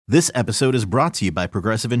This episode is brought to you by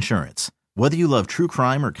Progressive Insurance. Whether you love true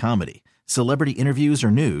crime or comedy, celebrity interviews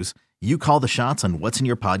or news, you call the shots on what's in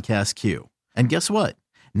your podcast queue. And guess what?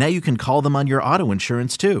 Now you can call them on your auto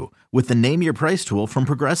insurance too with the Name Your Price tool from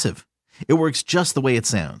Progressive. It works just the way it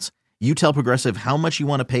sounds. You tell Progressive how much you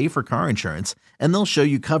want to pay for car insurance, and they'll show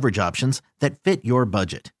you coverage options that fit your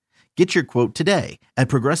budget. Get your quote today at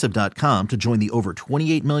Progressive.com to join the over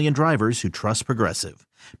 28 million drivers who trust Progressive.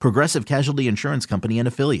 Progressive Casualty Insurance Company and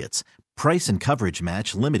Affiliates. Price and coverage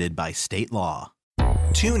match limited by state law.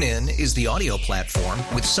 TuneIn is the audio platform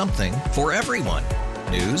with something for everyone.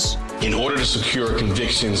 News. In order to secure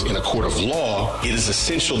convictions in a court of law, it is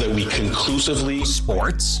essential that we conclusively.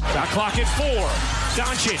 Sports. Shot clock at 4.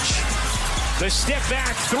 Doncic. The step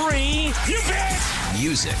back 3. You bet.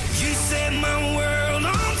 Music. You set my world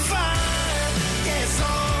on fire. Yes,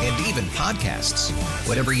 and even podcasts.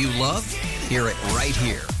 Whatever you love, hear it right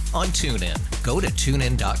here on TuneIn. Go to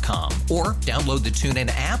TuneIn.com or download the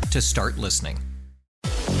TuneIn app to start listening.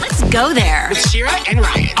 Let's go there. With Shira and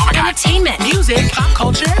Ryan. Oh my God. Entertainment. Music. Pop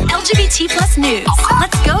culture. LGBT plus news.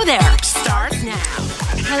 Let's go there. Starts now.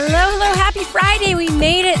 Hello. Happy Friday. We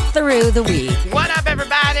made it through the week. What up,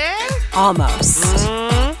 everybody? Almost.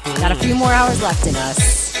 Got a few more hours left in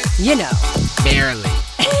us. You know. Barely.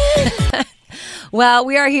 Well,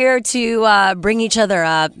 we are here to bring each other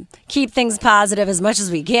up, keep things positive as much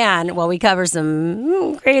as we can while we cover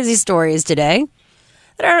some crazy stories today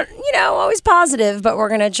that are, always positive, but we're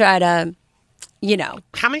going to try to,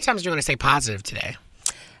 How many times do you want to say positive today?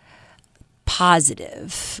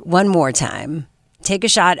 Positive. One more time. Take a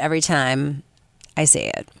shot every time I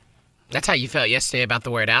say it. That's how you felt yesterday about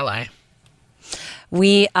the word ally.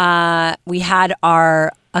 We had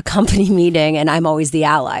a company meeting, and I'm always the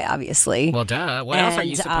ally, obviously. Well, duh. What else are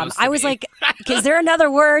you supposed to I was be? like, is there another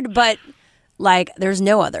word? But, there's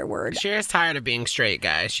no other word. Shira's tired of being straight,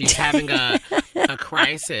 guys. She's having a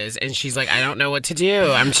crisis, and she's like, I don't know what to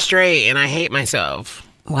do. I'm straight, and I hate myself.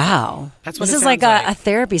 Wow. That's what this it is sounds like a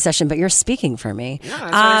therapy session, but you're speaking for me. Yeah,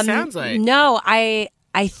 that's what it sounds like. No,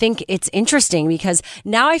 I think it's interesting because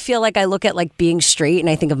now I feel like I look at being straight and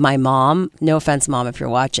I think of my mom. No offense, Mom, if you're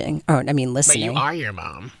watching. Or, listening. But you are your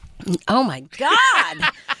mom. Oh, my God.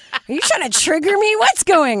 Are you trying to trigger me? What's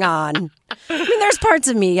going on? There's parts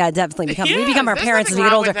of me, definitely we become our parents as we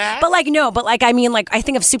get older. But I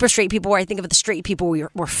think of super straight people where I think of the straight people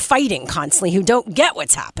we're fighting constantly who don't get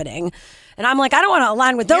what's happening. And I'm like, I don't want to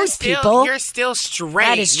align with those people. You're still straight.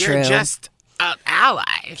 That is true. You're just an ally.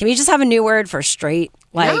 Can we just have a new word for straight?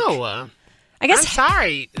 No. I guess I'm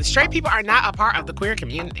sorry. Straight people are not a part of the queer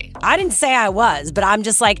community. I didn't say I was, but I'm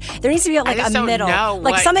just there needs to be a middle,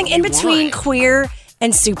 something in between queer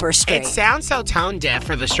and super straight. It sounds so tone deaf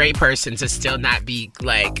for the straight person to still not be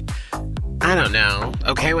I don't know,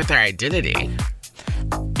 okay with their identity.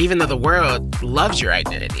 Even though the world loves your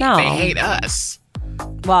identity. No. They hate us.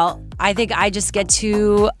 Well, I think I just get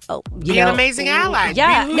to, be an amazing ally.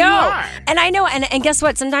 Yeah, be who you are. And I know, and guess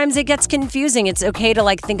what? Sometimes it gets confusing. It's okay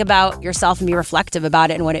to think about yourself and be reflective about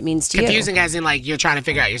it and what it means to confusing as in you're trying to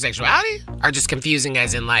figure out your sexuality? Or just confusing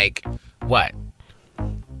as in what?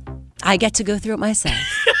 I get to go through it myself.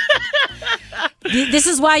 This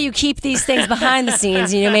is why you keep these things behind the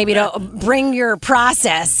scenes, maybe to bring your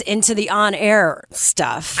process into the on-air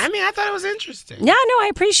stuff. I thought it was interesting. Yeah, no, I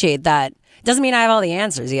appreciate that. Doesn't mean I have all the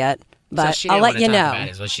answers yet, but so I'll let you know. About it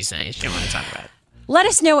is what she's saying. She didn't want to talk about it. Let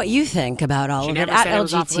us know what you think about all of it at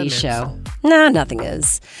LGT Show. No, nothing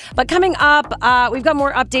is. But coming up, we've got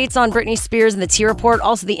more updates on Britney Spears and the T Report,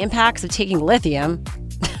 also the impacts of taking lithium.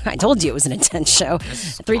 I told you it was an intense show.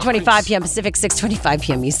 3:25 p.m. Pacific, 6:25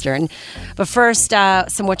 p.m. Eastern. But first,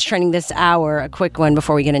 some what's trending this hour, a quick one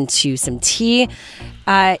before we get into some tea.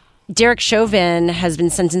 Derek Chauvin has been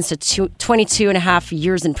sentenced to 22 and a half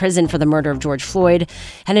years in prison for the murder of George Floyd.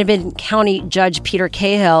 Hennepin County Judge Peter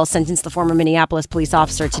Cahill sentenced the former Minneapolis police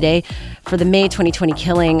officer today for the May 2020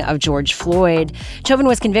 killing of George Floyd. Chauvin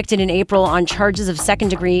was convicted in April on charges of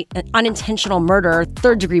second-degree unintentional murder,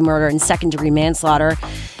 third-degree murder, and second-degree manslaughter.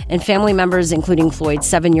 And family members, including Floyd's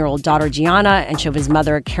 7-year-old daughter Gianna and Chauvin's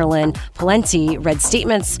mother Carolyn Palenti, read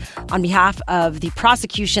statements on behalf of the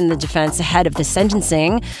prosecution and the defense ahead of the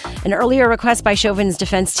sentencing. An earlier request by Chauvin's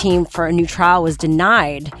defense team for a new trial was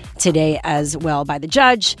denied today as well by the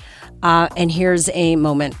judge. And here's a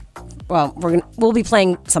moment. Well, we'll be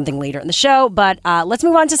playing something later in the show, but let's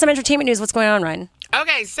move on to some entertainment news. What's going on, Ryan?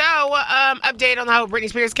 Okay, so update on the whole Britney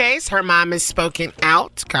Spears case. Her mom is spoken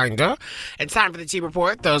out, kinda. It's time for the T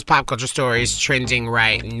Report. Those pop culture stories trending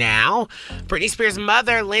right now. Britney Spears'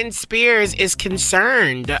 mother, Lynn Spears, is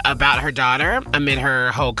concerned about her daughter amid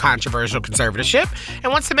her whole controversial conservatorship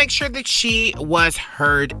and wants to make sure that she was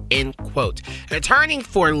heard, end quote. An attorney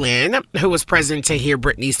for Lynn, who was present to hear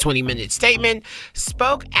Britney's 20-minute statement,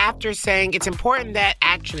 spoke after saying it's important that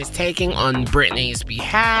action is taken on Britney's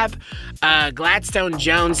behalf. Gladstone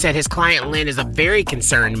Jones said his client Lynn is a very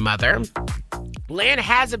concerned mother. Lynn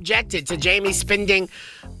has objected to Jamie spending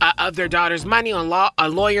of their daughter's money on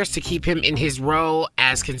lawyers to keep him in his role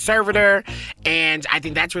as conservator. And I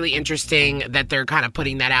think that's really interesting that they're kind of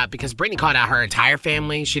putting that out because Britney called out her entire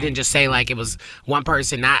family. She didn't just say like it was one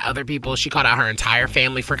person, not other people. She called out her entire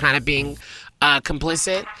family for kind of being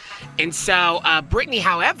complicit. And so Britney,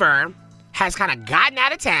 however, has kind of gotten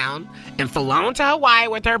out of town and flown to Hawaii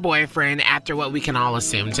with her boyfriend after what we can all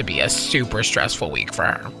assume to be a super stressful week for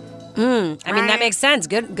her. I mean, that makes sense.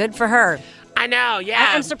 Good for her. I know,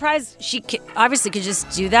 yeah. I'm surprised she obviously could just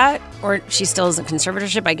do that, or she still is in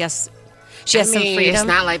conservatorship. I guess she has some freedom. It's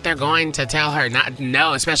not like they're going to tell her not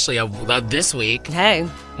no, especially this week. Hey.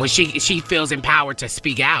 When she feels empowered to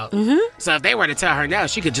speak out. Mm-hmm. So if they were to tell her no,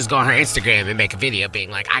 she could just go on her Instagram and make a video being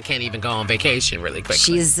like, I can't even go on vacation really quickly.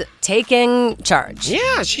 She's taking charge.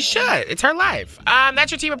 Yeah, she should. It's her life.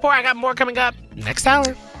 That's your T Report. I got more coming up next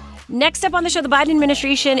hour. Next up on the show, the Biden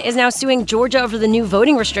administration is now suing Georgia over the new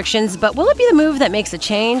voting restrictions, but will it be the move that makes a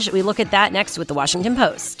change? We look at that next with the Washington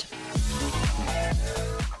Post.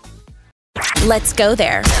 Let's go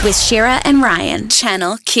there with Shira and Ryan,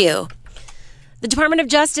 Channel Q. The Department of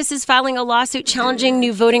Justice is filing a lawsuit challenging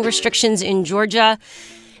new voting restrictions in Georgia.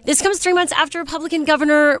 This comes 3 months after Republican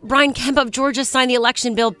Governor Brian Kemp of Georgia signed the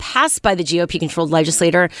election bill passed by the GOP-controlled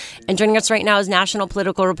legislature. And joining us right now is national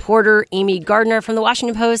political reporter Amy Gardner from the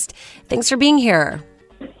Washington Post. Thanks for being here.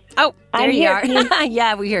 Oh, there you are.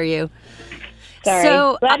 Yeah, we hear you. Sorry.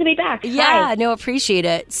 So, glad to be back. Yeah, Hi. no, appreciate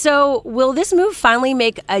it. So will this move finally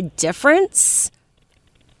make a difference?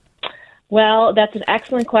 Well, that's an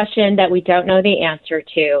excellent question that we don't know the answer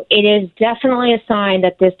to. It is definitely a sign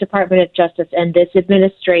that this Department of Justice and this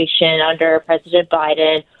administration under President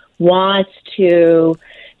Biden wants to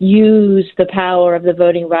use the power of the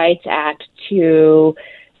Voting Rights Act to,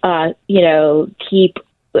 keep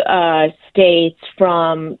states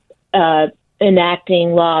from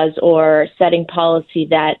enacting laws or setting policy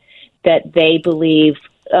that they believe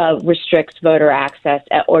restricts voter access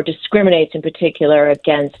or discriminates in particular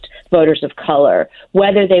against voters of color.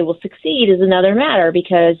 Whether they will succeed is another matter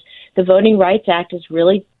because the Voting Rights Act is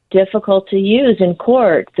really difficult to use in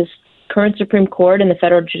court. This current Supreme Court and the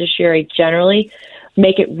federal judiciary generally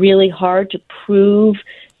make it really hard to prove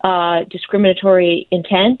discriminatory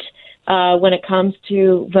intent when it comes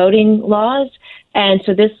to voting laws. And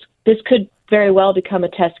so this could very well become a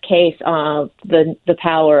test case of the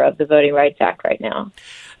power of the Voting Rights Act right now.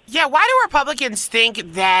 Yeah, why do Republicans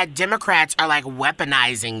think that Democrats are like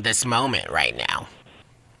weaponizing this moment right now?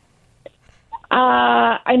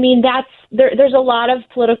 There's a lot of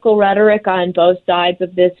political rhetoric on both sides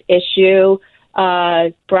of this issue.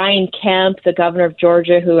 Brian Kemp, the governor of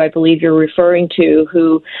Georgia, who I believe you're referring to,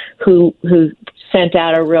 who sent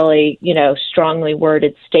out a really, strongly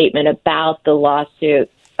worded statement about the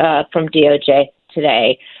lawsuit from DOJ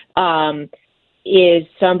today, is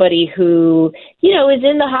somebody who, is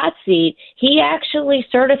in the hot seat. He actually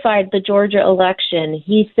certified the Georgia election.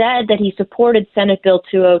 He said that he supported Senate Bill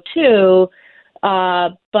 202,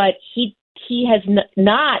 but he has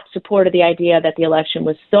not supported the idea that the election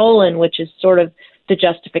was stolen, which is sort of the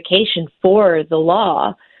justification for the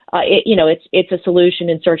law. It's a solution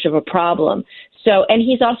in search of a problem. So, and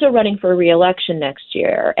he's also running for re-election next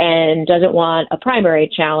year and doesn't want a primary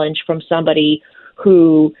challenge from somebody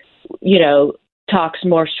who, talks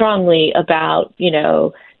more strongly about,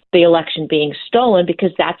 the election being stolen,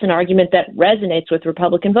 because that's an argument that resonates with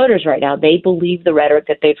Republican voters right now. They believe the rhetoric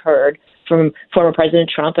that they've heard from former President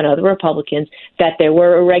Trump and other Republicans that there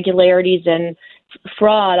were irregularities and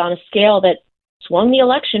fraud on a scale that swung the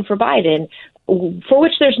election for Biden, for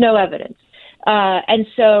which there's no evidence. And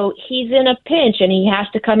so he's in a pinch and he has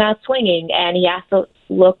to come out swinging and he has to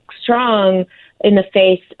look strong in the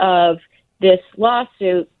face of this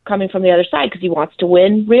lawsuit coming from the other side because he wants to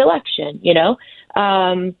win re-election.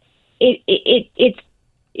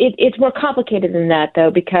 It's more complicated than that, though,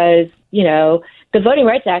 because, the Voting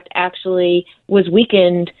Rights Act actually was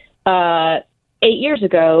weakened 8 years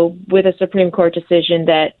ago with a Supreme Court decision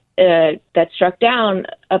that that struck down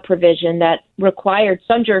a provision that required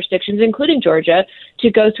some jurisdictions, including Georgia,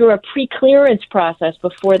 to go through a pre-clearance process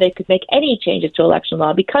before they could make any changes to election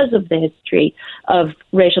law because of the history of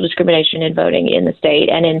racial discrimination in voting in the state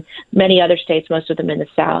and in many other states, most of them in the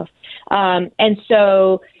South. And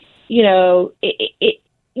so,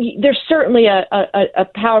 there's certainly a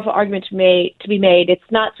powerful argument to be made.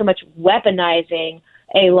 It's not so much weaponizing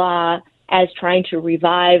a law as trying to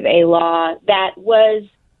revive a law that was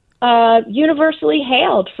universally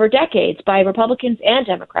hailed for decades by Republicans and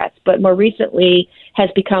Democrats, but more recently has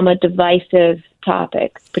become a divisive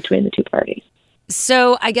topic between the two parties.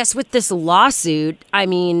 So I guess with this lawsuit, I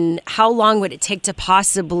mean, how long would it take to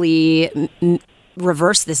possibly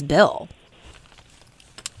reverse this bill?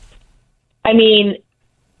 I mean,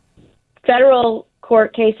 federal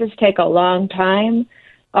court cases take a long time.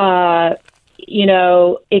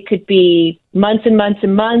 It could be months and months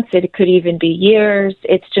and months. It could even be years.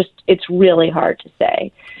 It's really hard to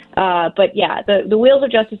say. But yeah, the wheels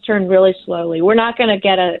of justice turn really slowly. We're not going to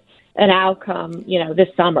get an outcome, this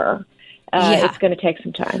summer. It's going to take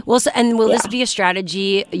some time. Well, will this be a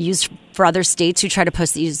strategy used for other states who try to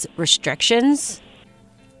post these restrictions?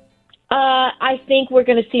 I think we're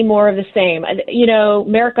going to see more of the same.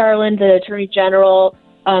 Merrick Garland, the Attorney General,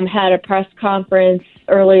 had a press conference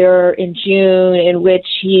earlier in June in which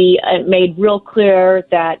he made real clear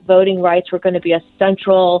that voting rights were going to be a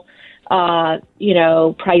central,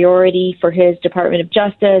 priority for his Department of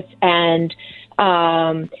Justice. And,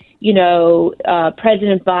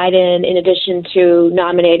 President Biden, in addition to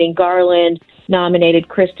nominating Garland, nominated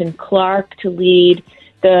Kristen Clark to lead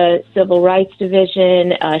the Civil Rights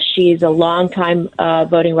Division. She's a longtime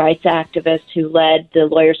voting rights activist who led the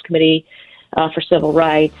Lawyers Committee for Civil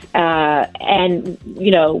Rights, and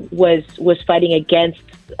was fighting against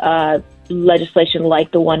legislation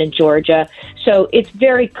like the one in Georgia. So it's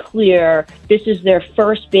very clear this is their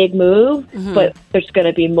first big move, but there's going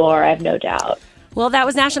to be more, I have no doubt. Well, that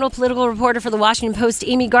was national political reporter for the Washington Post,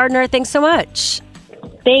 Amy Gardner. Thanks so much.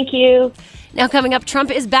 Thank you. Now, coming up,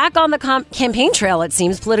 Trump is back on the campaign trail, it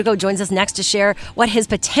seems. Politico joins us next to share what his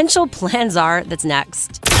potential plans are. That's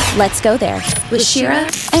next. Let's go there with Shira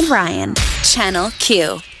and Ryan. Channel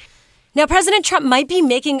Q. Now, President Trump might be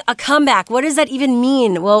making a comeback. What does that even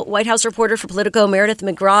mean? Well, White House reporter for Politico, Meredith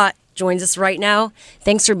McGraw, joins us right now.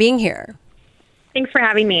 Thanks for being here. Thanks for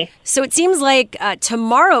having me. So it seems like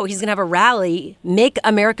tomorrow he's going to have a rally, Make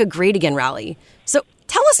America Great Again rally. So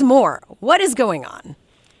tell us more. What is going on?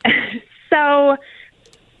 So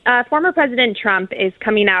former President Trump is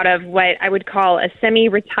coming out of what I would call a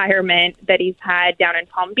semi-retirement that he's had down in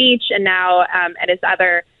Palm Beach and now at his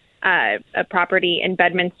other property in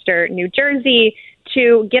Bedminster, New Jersey,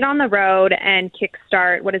 to get on the road and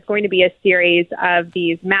kickstart what is going to be a series of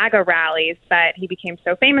these MAGA rallies that he became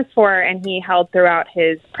so famous for and he held throughout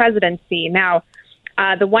his presidency. Now,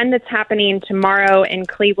 the one that's happening tomorrow in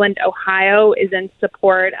Cleveland, Ohio, is in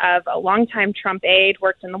support of a longtime Trump aide,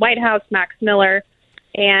 worked in the White House, Max Miller,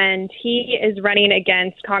 and he is running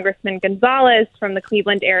against Congressman Gonzalez from the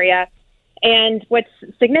Cleveland area. And what's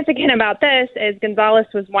significant about this is Gonzalez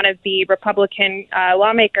was one of the Republican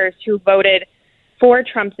lawmakers who voted for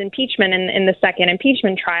Trump's impeachment in the second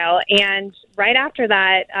impeachment trial. And right after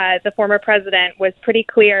that, the former president was pretty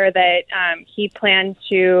clear that he planned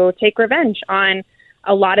to take revenge on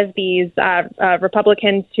a lot of these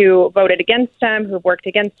Republicans who voted against him, who worked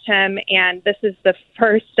against him. And this is the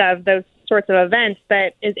first of those sorts of events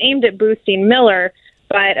that is aimed at boosting Miller.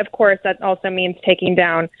 But of course, that also means taking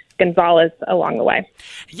down Gonzalez along the way.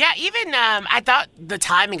 Yeah, even I thought the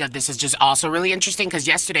timing of this is just also really interesting because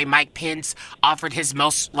yesterday Mike Pence offered his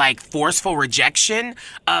most forceful rejection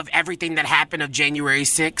of everything that happened of January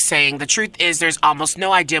 6th, saying the truth is there's almost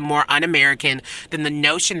no idea more un-American than the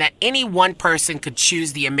notion that any one person could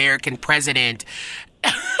choose the American president.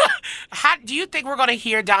 How do you think we're going to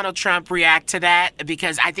hear Donald Trump react to that?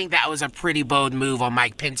 Because I think that was a pretty bold move on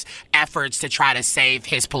Mike Pence's efforts to try to save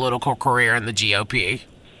his political career in the GOP.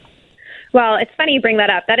 Well, it's funny you bring that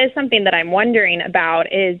up. That is something that I'm wondering about,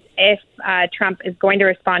 is if Trump is going to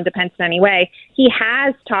respond to Pence in any way. He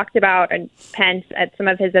has talked about Pence at some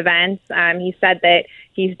of his events. He said that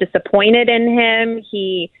he's disappointed in him.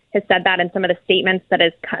 He has said that in some of the statements that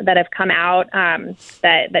have come out,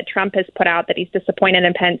 that Trump has put out, that he's disappointed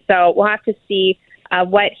in Pence. So we'll have to see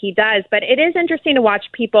what he does. But it is interesting to watch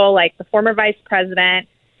people like the former vice president,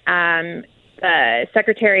 former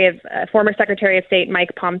Secretary of State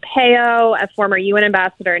Mike Pompeo, a former UN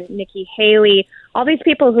ambassador Nikki Haley, all these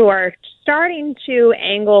people who are starting to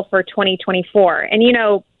angle for 2024. And,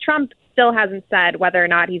 Trump still hasn't said whether or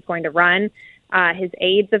not he's going to run. His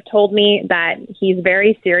aides have told me that he's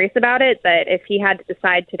very serious about it, that if he had to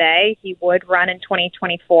decide today, he would run in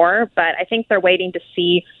 2024. But I think they're waiting to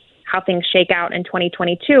see how things shake out in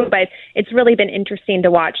 2022. But it's really been interesting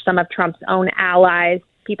to watch some of Trump's own allies,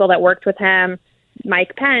 people that worked with him,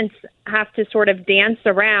 Mike Pence, have to sort of dance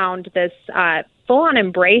around this full-on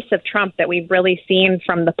embrace of Trump that we've really seen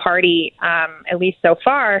from the party, at least so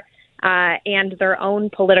far, and their own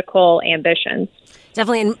political ambitions.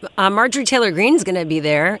 Definitely. And Marjorie Taylor Greene's going to be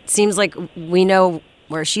there. It seems like we know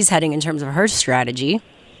where she's heading in terms of her strategy.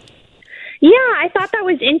 Yeah, I thought that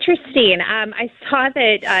was interesting. I saw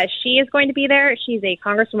that she is going to be there. She's a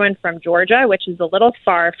congresswoman from Georgia, which is a little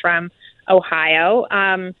far from Ohio.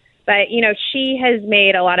 But, she has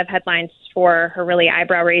made a lot of headlines for her really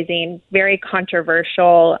eyebrow-raising, very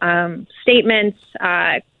controversial statements,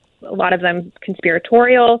 a lot of them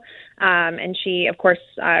conspiratorial. And she, of course,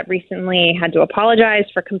 recently had to apologize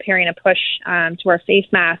for comparing a push to wear face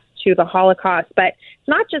masks to the Holocaust. But it's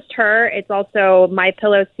not just her. It's also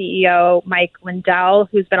MyPillow CEO Mike Lindell,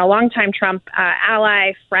 who's been a longtime Trump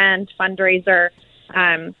ally, friend, fundraiser.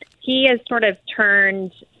 He has sort of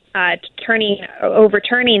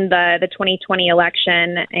overturning the 2020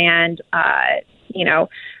 election and,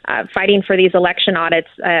 fighting for these election audits,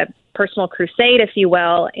 personal crusade, if you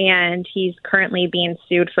will. And he's currently being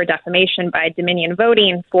sued for defamation by Dominion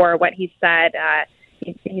Voting for what he said.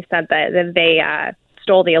 He said that they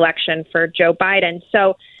stole the election for Joe Biden.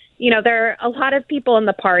 So, there are a lot of people in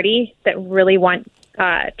the party that really want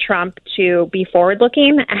Trump to be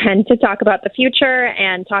forward-looking and to talk about the future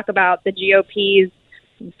and talk about the GOP's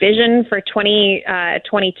vision for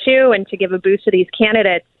 2022 and to give a boost to these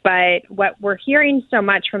candidates. But what we're hearing so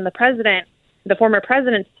much from the president, the former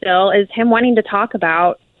president still, is him wanting to talk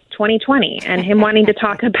about 2020 and him wanting to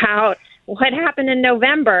talk about what happened in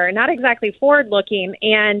November, not exactly forward-looking.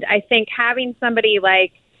 And I think having somebody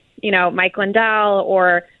like, Mike Lindell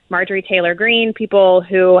or Marjorie Taylor Greene, people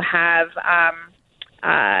who have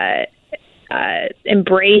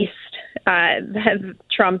embraced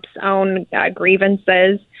Trump's own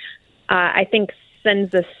grievances, I think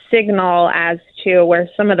sends a signal as to where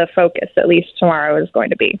some of the focus, at least tomorrow, is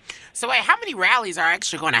going to be. So wait, how many rallies are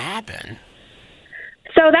actually going to happen?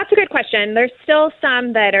 So that's a good question. There's still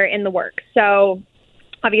some that are in the works. So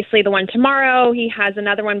obviously the one tomorrow, he has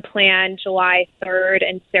another one planned July 3rd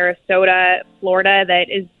in Sarasota, Florida, that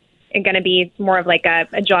is going to be more of like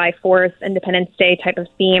a July 4th Independence Day type of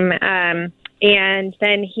theme. And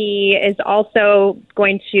then he is also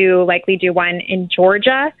going to likely do one in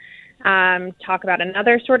Georgia, talk about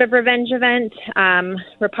another sort of revenge event.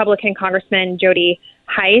 Republican Congressman Jody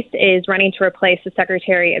Hice is running to replace the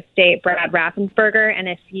Secretary of State, Brad Raffensperger. And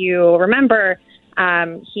if you remember,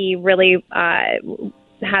 he really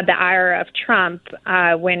had the ire of Trump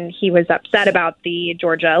when he was upset about the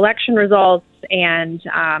Georgia election results and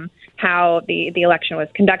how the election was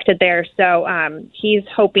conducted there. So he's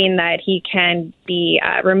hoping that he can be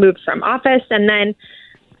removed from office. And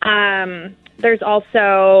then there's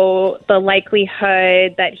also the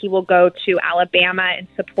likelihood that he will go to Alabama in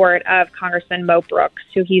support of Congressman Mo Brooks,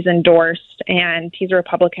 who he's endorsed, and he's a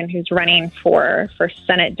Republican who's running for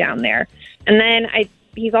Senate down there. And then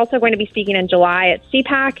he's also going to be speaking in July at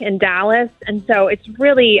CPAC in Dallas. And so it's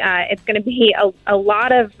really, it's going to be a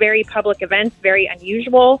lot of very public events, very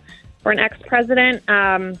unusual for an ex-president.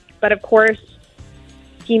 But of course,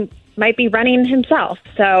 he might be running himself.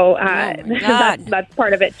 So that's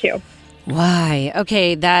part of it too. Why?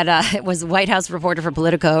 Okay, that was White House reporter for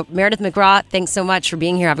Politico, Meredith McGraw. Thanks so much for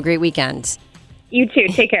being here. Have a great weekend. You too.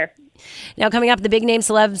 Take care. Now, coming up, the big name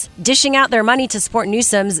celebs dishing out their money to support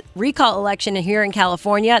Newsom's recall election here in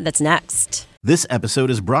California. That's next. This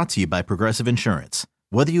episode is brought to you by Progressive Insurance.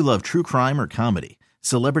 Whether you love true crime or comedy,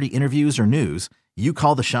 celebrity interviews or news, you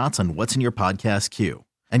call the shots on what's in your podcast queue.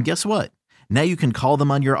 And guess what? Now you can call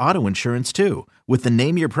them on your auto insurance too with the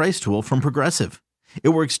Name Your Price tool from Progressive. It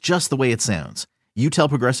works just the way it sounds. You tell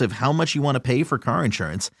Progressive how much you want to pay for car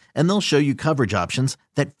insurance, and they'll show you coverage options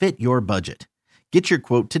that fit your budget. Get your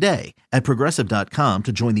quote today at Progressive.com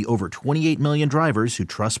to join the over 28 million drivers who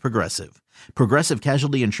trust Progressive. Progressive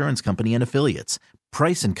Casualty Insurance Company and Affiliates.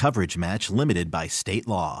 Price and coverage match limited by state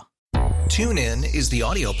law. TuneIn is the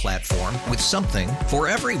audio platform with something for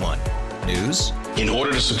everyone. News. In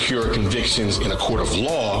order to secure convictions in a court of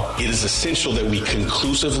law, it is essential that we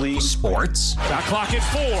conclusively. Sports. Got clock at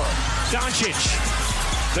 4.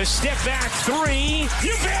 Doncic. The step back 3.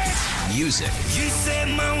 You bet. Music. You set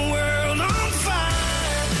my world on fire.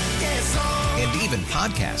 Yes, and even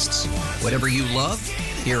podcasts. Whatever you love,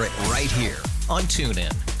 hear it right here on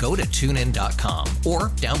TuneIn. Go to TuneIn.com or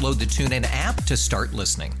download the TuneIn app to start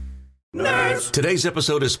listening. Today's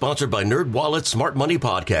episode is sponsored by NerdWallet's Smart Money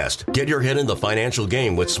Podcast. Get your head in the financial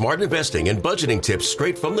game with smart investing and budgeting tips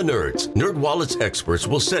straight from the nerds. NerdWallet's experts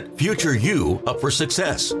will set future you up for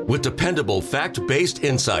success with dependable, fact-based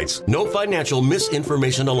insights. No financial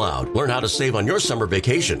misinformation allowed. Learn how to save on your summer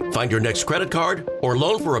vacation, find your next credit card, or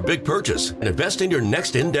loan for a big purchase, and invest in your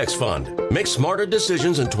next index fund. Make smarter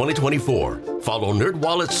decisions in 2024. Follow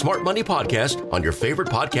NerdWallet's Smart Money Podcast on your favorite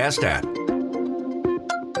podcast app.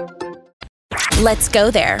 Let's go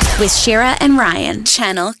there with Shira and Ryan,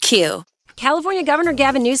 Channel Q. California Governor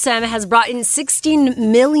Gavin Newsom has brought in $16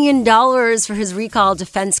 million for his recall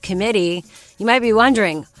defense committee. You might be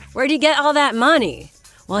wondering, where did he get all that money?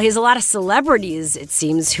 Well, he has a lot of celebrities, it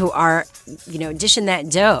seems, who are, dishing that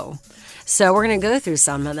dough. So we're going to go through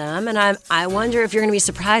some of them, and I wonder if you're going to be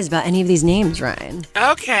surprised about any of these names, Ryan.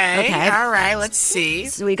 Okay. All right, let's see.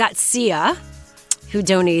 So we got Sia, who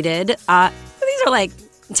donated. These are like,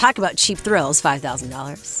 talk about cheap thrills,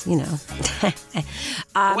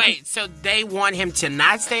 $5,000, Wait, so they want him to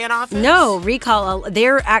not stay in office? No,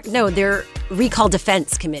 their recall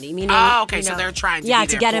defense committee. Meaning, so they're trying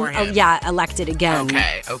to get him. Elected again.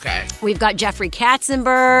 Okay. We've got Jeffrey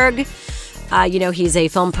Katzenberg. He's a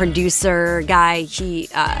film producer guy. He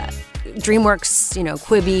DreamWorks,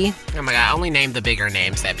 Quibi. Oh my God, only name the bigger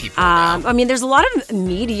names that people know. There's a lot of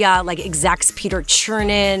media, like execs Peter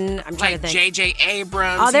Chernin. I'm trying to think. J.J.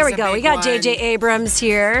 Abrams. Oh, there we go. We got J.J. Abrams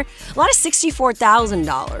here. A lot of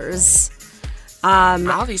 $64,000.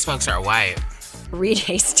 All these folks are white. Reed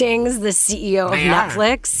Hastings, the CEO of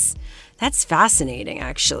Netflix. That's fascinating,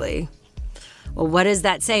 actually. Well, what does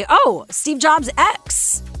that say? Oh, Steve Jobs'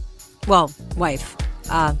 ex. Well, wife.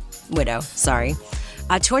 Widow, sorry.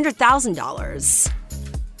 $200,000.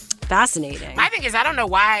 Fascinating. My thing is, I don't know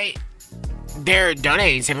why they're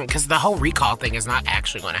donating to him, because the whole recall thing is not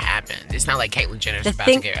actually going to happen. It's not like Caitlyn Jenner's about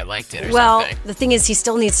to get elected or something. The thing is, he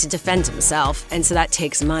still needs to defend himself, and so that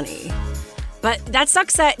takes money. But that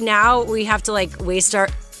sucks that now we have to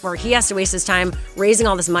he has to waste his time raising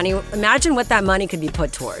all this money. Imagine what that money could be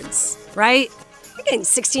put towards, right? You're getting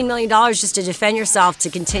 $16 million just to defend yourself to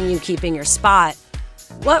continue keeping your spot.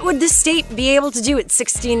 What would the state be able to do with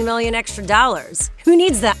 $16 million extra dollars? Who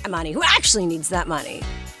needs that money? Who actually needs that money?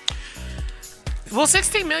 Will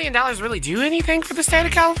 $16 million really do anything for the state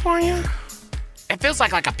of California? It feels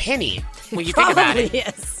like a penny when you think about it.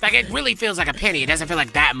 Is. Like, it really feels like a penny. It doesn't feel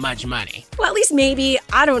like that much money. Well, at least maybe,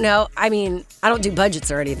 I don't know. I don't do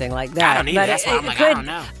budgets or anything like that. I don't either. That's why I'm I don't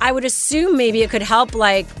know. I would assume maybe it could help,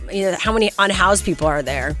 how many unhoused people are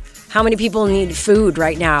there? How many people need food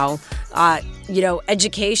right now?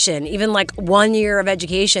 Education, even 1 year of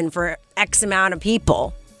education for X amount of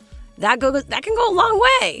people. That can go a long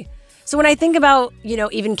way. So when I think about,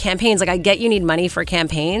 even campaigns, I get you need money for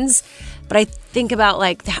campaigns, but I think about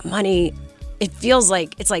that money, it feels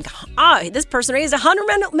like it's this person raised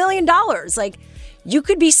 $100 million. You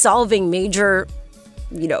could be solving major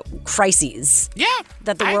crises. Yeah,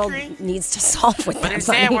 that the world needs to solve with that money. But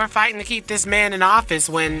instead, we're fighting to keep this man in office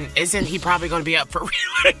when isn't he probably going to be up for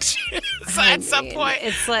re-election? So at some point,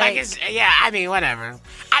 it's whatever.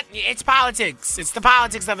 It's politics. It's the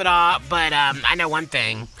politics of it all. But I know one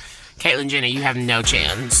thing. Caitlyn Jenner, you have no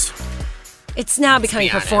chance. It's now becoming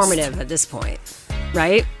performative at this point,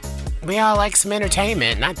 right? We all like some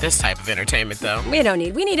entertainment. Not this type of entertainment, though. We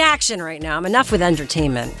need action right now. I'm enough with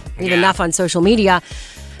entertainment. We have enough on social media.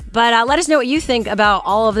 But let us know what you think about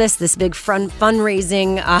all of this big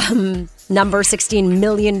fundraising number, $16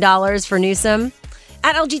 million for Newsom.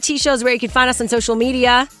 At LGT Shows, where you can find us on social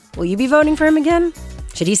media. Will you be voting for him again?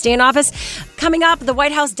 Should he stay in office? Coming up, the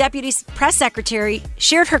White House Deputy Press Secretary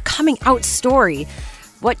shared her coming out story.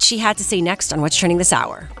 What she had to say next on What's Trending this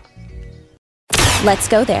hour. Let's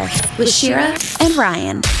go there with Shira and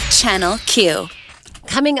Ryan, Channel Q.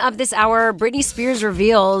 Coming up this hour, Britney Spears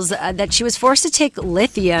reveals that she was forced to take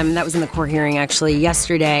lithium. That was in the court hearing, actually,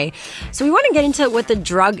 yesterday. So we want to get into what the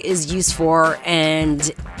drug is used for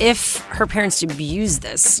and if her parents abuse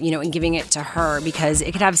this, in giving it to her, because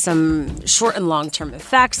it could have some short and long-term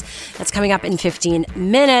effects. That's coming up in 15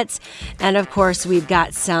 minutes. And, of course, we've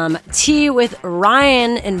got some tea with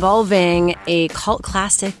Ryan involving a cult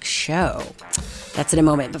classic show. That's in a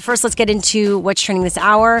moment. But first, let's get into what's trending this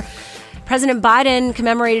hour. President Biden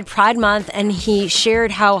commemorated Pride Month, and he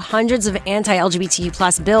shared how hundreds of anti-LGBTQ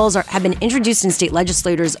plus bills have been introduced in state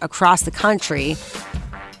legislators across the country.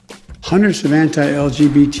 Hundreds of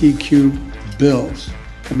anti-LGBTQ bills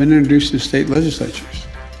have been introduced in state legislatures.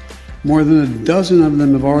 More than a dozen of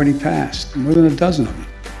them have already passed. More than a dozen of them.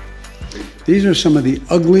 These are some of the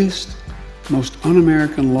ugliest, most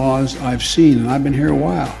un-American laws I've seen, and I've been here a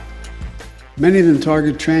while. Many of them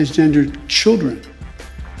target transgender children,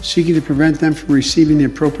 seeking to prevent them from receiving the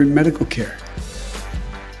appropriate medical care,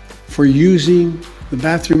 for using the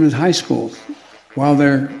bathroom in high schools while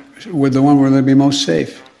they're with the one where they'll be most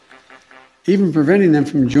safe, even preventing them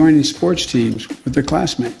from joining sports teams with their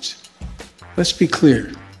classmates. Let's be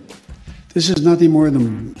clear. This is nothing more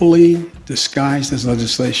than bullying disguised as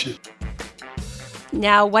legislation.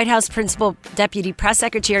 Now, White House Principal Deputy Press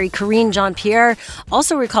Secretary Karine Jean-Pierre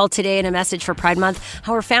also recalled today in a message for Pride Month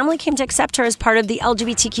how her family came to accept her as part of the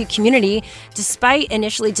LGBTQ community despite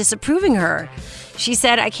initially disapproving her. She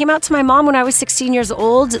said, "I came out to my mom when I was 16 years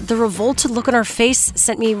old. The revolted look on her face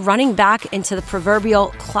sent me running back into the proverbial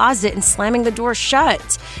closet and slamming the door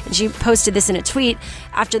shut." And she posted this in a tweet.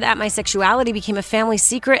 "After that, my sexuality became a family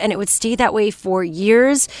secret and it would stay that way for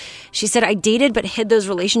years." She said, "I dated but hid those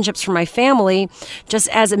relationships from my family. Just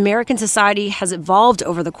as American society has evolved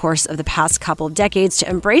over the course of the past couple of decades to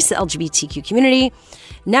embrace the LGBTQ community,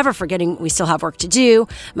 never forgetting we still have work to do,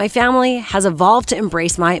 my family has evolved to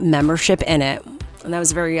embrace my membership in it." And that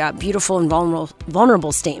was a very beautiful and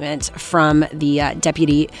vulnerable statement from the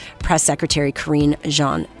Deputy Press Secretary Karine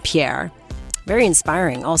Jean-Pierre. Very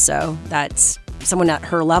inspiring also that someone at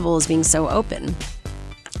her level is being so open,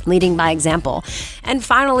 leading by example. And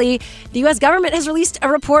finally, the U.S. government has released a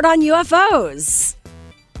report on UFOs.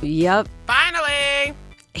 Yep. Finally!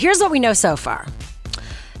 Here's what we know so far.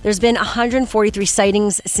 There's been 143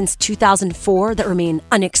 sightings since 2004 that remain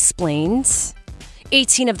unexplained.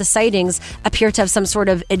 18 of the sightings appear to have some sort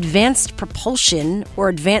of advanced propulsion or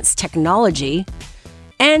advanced technology.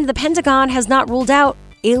 And the Pentagon has not ruled out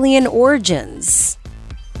alien origins.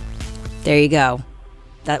 There you go.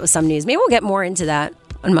 That was some news. Maybe we'll get more into that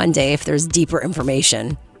on Monday if there's deeper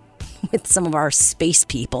information with some of our space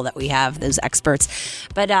people that we have, those experts.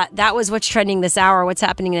 But that was what's trending this hour. What's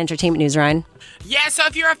happening in entertainment news, Ryan? Yeah, so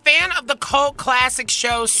if you're a fan of the cult classic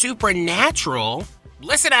show Supernatural,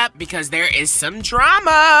 listen up because there is some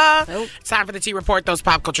drama. It's time for the T Report, those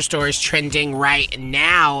pop culture stories trending right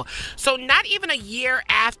now. So not even a year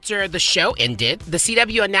after the show ended, the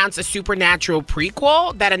CW announced a Supernatural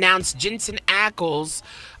prequel that announced Jensen Ackles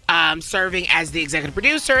serving as the executive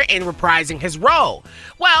producer and reprising his role.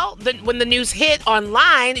 Well, when the news hit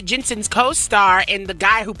online, Jensen's co-star and the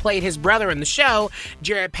guy who played his brother in the show,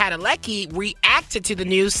 Jared Padalecki, reacted to the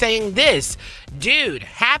news saying this: "Dude,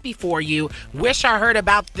 happy for you. Wish I heard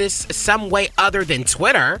about this some way other than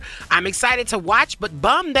Twitter. I'm excited to watch, but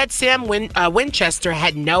bummed that Sam Winchester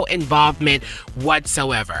had no involvement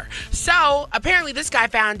whatsoever." So apparently this guy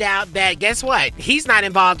found out that, guess what? He's not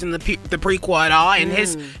involved in the prequel at all, and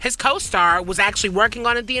his co-star was actually working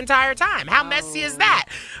on it the entire time. How messy is that?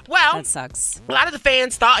 Well, that sucks. A lot of the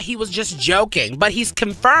fans thought he was just joking, but he's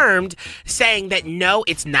confirmed, saying that no,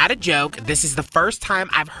 it's not a joke. This is the first time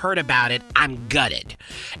I've heard about it. I'm gutted.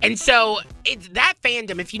 And so that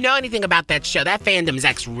fandom, if you know anything about that show, that fandom is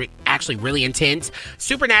actually really intense.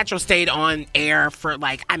 Supernatural stayed on air for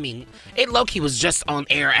it low-key was just on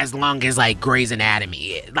air as long as Grey's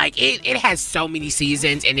Anatomy. It has so many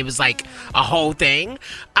seasons and it was a whole thing.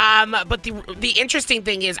 But the interesting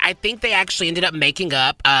thing is I think they actually ended up making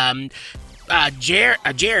up.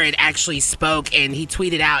 Jared actually spoke and he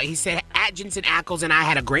tweeted out, he said, "At Jensen Ackles and I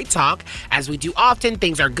had a great talk. As we do often,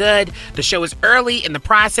 things are good. The show is early in the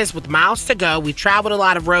process with miles to go. We've traveled a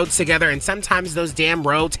lot of roads together and sometimes those damn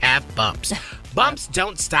roads have bumps. Bumps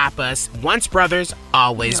don't stop us. Once brothers,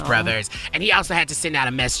 always brothers." And he also had to send out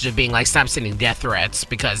a message of being stop sending death threats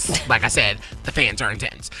because, like I said, the fans are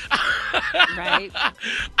intense. Right.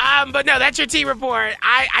 But no, that's your T Report.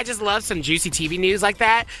 I just love some juicy TV news like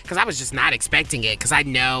that because I was just not expecting it because I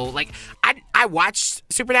know, I watched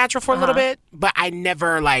Supernatural for a little bit, but I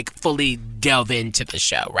never, fully delve into the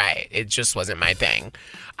show, right? It just wasn't my thing.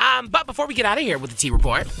 But before we get out of here with the T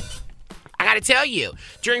Report, I gotta tell you,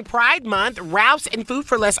 during Pride Month, Ralph's and Food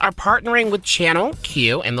for Less are partnering with Channel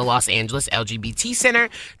Q and the Los Angeles LGBT Center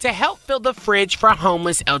to help fill the fridge for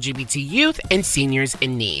homeless LGBT youth and seniors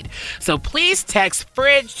in need. So please text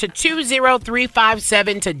FRIDGE to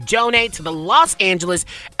 20357 to donate to the Los Angeles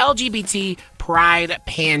LGBT Pride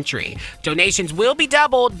Pantry. Donations will be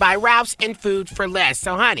doubled by Ralph's and Food for Less.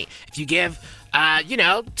 So, honey, if you give,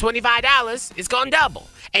 $25, it's gonna double.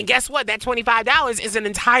 And guess what? That $25 is an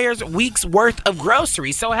entire week's worth of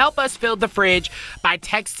groceries. So help us fill the fridge by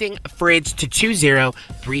texting FRIDGE to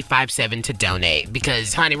 20357 to donate.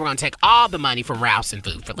 Because, honey, we're going to take all the money from Ralph's and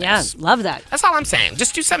Food for Less. Yeah, love that. That's all I'm saying.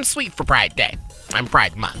 Just do something sweet for Pride Day. I'm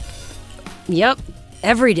Pride Month. Yep.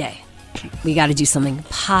 Every day, we got to do something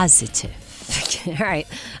positive. All right.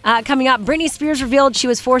 Coming up, Britney Spears revealed she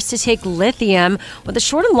was forced to take lithium. What the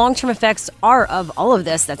short and long-term effects are of all of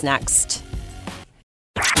this, that's next.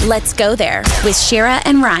 Let's go there with Shira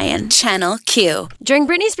and Ryan, Channel Q. During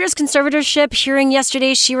Britney Spears' conservatorship hearing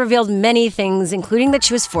yesterday, she revealed many things, including that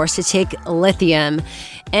she was forced to take lithium.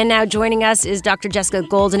 And now joining us is Dr. Jessica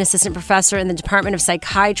Gold, an assistant professor in the Department of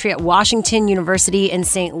Psychiatry at Washington University in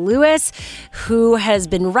St. Louis, who has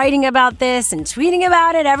been writing about this and tweeting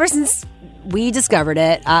about it ever since we discovered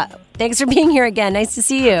it. Thanks for being here again. Nice to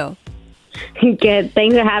see you. Good.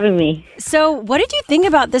 Thanks for having me. So what did you think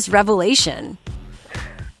about this revelation?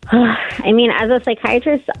 I mean, as a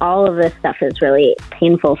psychiatrist, all of this stuff is really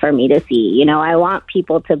painful for me to see. You know, I want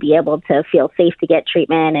people to be able to feel safe to get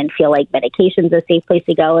treatment and feel like medication's a safe place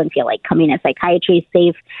to go and feel like coming to psychiatry is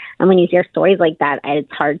safe. And when you hear stories like that,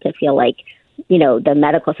 it's hard to feel like, you know, the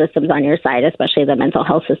medical system's on your side, especially the mental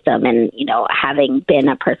health system. And, you know, having been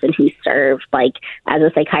a person who served like as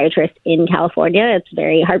a psychiatrist in California, it's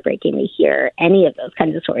very heartbreaking to hear any of those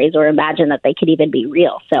kinds of stories or imagine that they could even be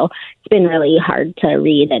real. So it's been really hard to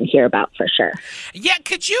read and hear about for sure. Yeah.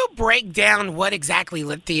 Could you break down what exactly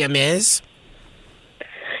lithium is?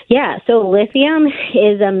 Yeah. So lithium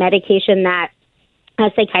is a medication that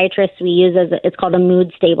as psychiatrists we use it's called a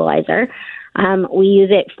mood stabilizer. We use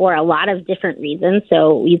it for a lot of different reasons.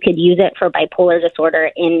 So you could use it for bipolar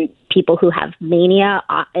disorder in people who have mania.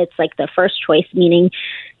 It's like the first choice, meaning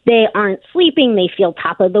they aren't sleeping. They feel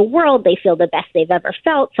top of the world. They feel the best they've ever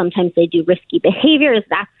felt. Sometimes they do risky behaviors.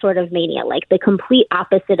 That's sort of mania, like the complete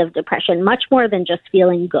opposite of depression, much more than just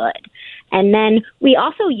feeling good. And then we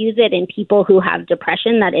also use it in people who have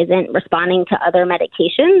depression that isn't responding to other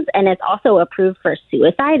medications. And it's also approved for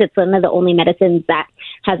suicide. It's one of the only medicines that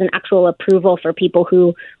has an actual approval for people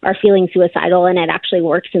who are feeling suicidal, and it actually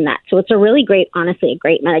works in that. So it's a really great, honestly, a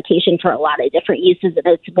great medication for a lot of different uses. And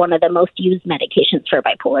it's one of the most used medications for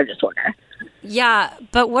bipolar disorder. Yeah,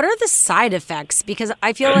 but what are the side effects? Because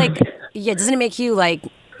I feel like, doesn't it make you like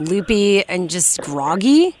loopy and just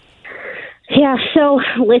groggy? Yeah, so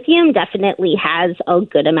lithium definitely has a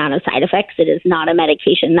good amount of side effects. It is not a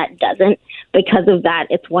medication that doesn't. Because of that,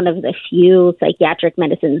 it's one of the few psychiatric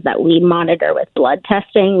medicines that we monitor with blood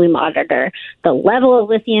testing. We monitor the level of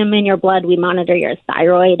lithium in your blood. We monitor your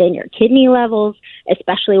thyroid and your kidney levels,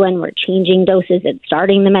 especially when we're changing doses and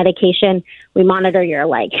starting the medication. We monitor your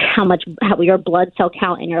how your blood cell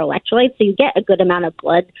count and your electrolytes. So you get a good amount of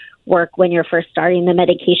blood work when you're first starting the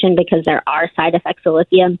medication because there are side effects of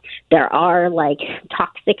lithium. There are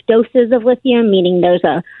toxic doses of lithium, meaning there's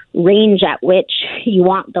a range at which you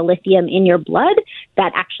want the lithium in your blood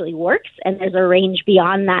that actually works. And there's a range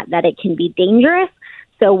beyond that it can be dangerous.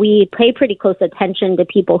 So we pay pretty close attention to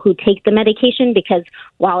people who take the medication because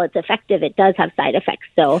while it's effective, it does have side effects.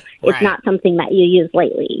 So it's not something that you use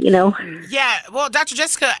lightly, you know? Yeah. Well, Dr.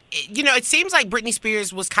 Jessica, you know, it seems like Britney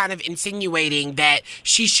Spears was kind of insinuating that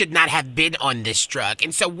she should not have been on this drug.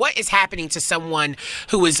 And so what is happening to someone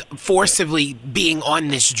who is forcibly being on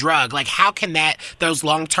this drug? Like, how can those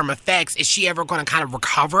long-term effects, is she ever going to kind of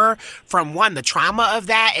recover from, one, the trauma of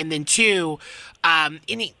that, and then two,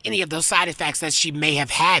 any of those side effects that she may have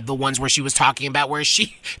had, the ones where she was talking about where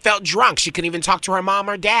she felt drunk, she couldn't even talk to her mom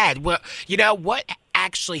or dad? Well, you know, what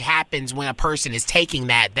actually happens when a person is taking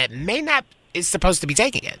that may not is supposed to be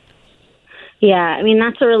taking it? Yeah, I mean,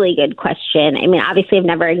 that's a really good question. I mean, obviously, I've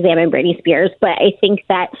never examined Britney Spears, but I think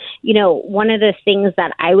that, you know, one of the things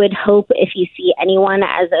that I would hope if you see anyone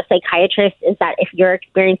as a psychiatrist is that if you're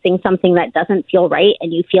experiencing something that doesn't feel right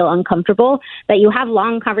and you feel uncomfortable, that you have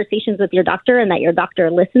long conversations with your doctor and that your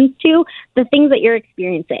doctor listens to the things that you're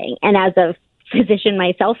experiencing. And as a physician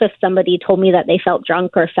myself, if somebody told me that they felt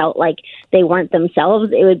drunk or felt like they weren't themselves,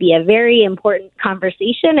 it would be a very important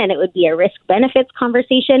conversation and it would be a risk-benefits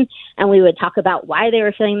conversation. And we would talk about why they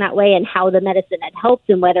were feeling that way and how the medicine had helped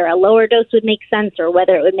and whether a lower dose would make sense or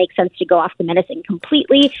whether it would make sense to go off the medicine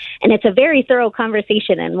completely. And it's a very thorough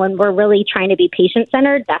conversation. And when we're really trying to be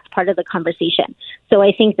patient-centered, that's part of the conversation. So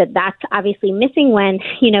I think that that's obviously missing when,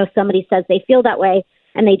 you know, somebody says they feel that way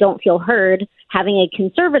and they don't feel heard. Having a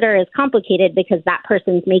conservator is complicated because that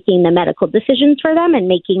person's making the medical decisions for them and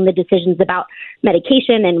making the decisions about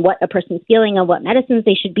medication and what a person's feeling and what medicines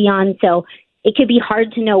they should be on. So it could be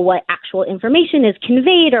hard to know what actual information is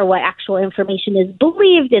conveyed or what actual information is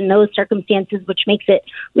believed in those circumstances, which makes it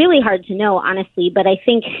really hard to know, honestly. But I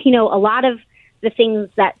think, you know, a lot of the things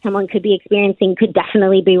that someone could be experiencing could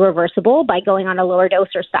definitely be reversible by going on a lower dose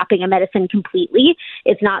or stopping a medicine completely.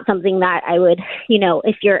 It's not something that I would, you know,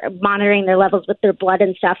 if you're monitoring their levels with their blood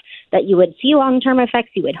and stuff, that you would see long-term effects.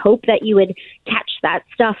 You would hope that you would catch that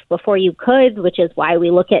stuff before you could, which is why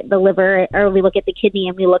we look at the liver or we look at the kidney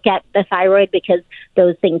and we look at the thyroid, because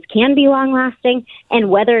those things can be long-lasting. And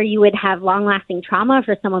whether you would have long-lasting trauma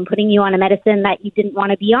for someone putting you on a medicine that you didn't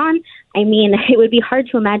want to be on, I mean, it would be hard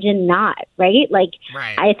to imagine not, right? Like,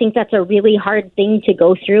 I think that's a really hard thing to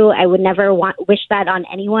go through. I would never wish that on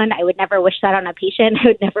anyone. I would never wish that on a patient. I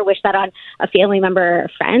would never wish that on a family member or a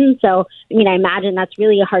friend. So, I mean, I imagine that's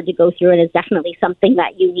really hard to go through, and is definitely something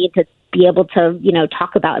that you need to be able to,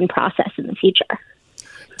 talk about and process in the future.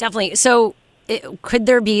 Definitely. So could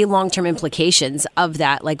there be long-term implications of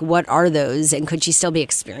that? Like, what are those? And could she still be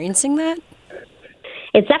experiencing that?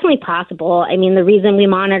 It's definitely possible. I mean, the reason we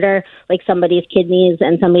monitor like somebody's kidneys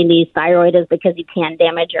and somebody's thyroid is because you can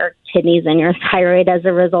damage your kidneys and your thyroid as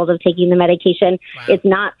a result of taking the medication. Wow. It's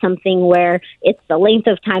not something where it's the length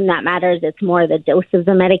of time that matters. It's more the dose of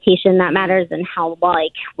the medication that matters, and how,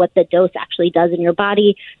 like, what the dose actually does in your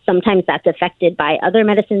body. Sometimes that's affected by other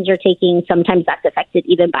medicines you're taking. Sometimes that's affected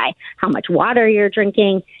even by how much water you're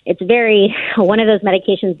drinking. It's one of those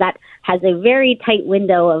medications that has a very tight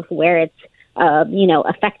window of where it's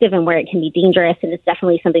effective and where it can be dangerous. And it's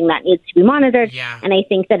definitely something that needs to be monitored. Yeah. And I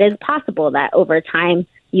think that it's possible that over time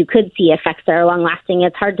you could see effects that are long-lasting.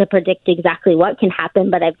 It's hard to predict exactly what can happen,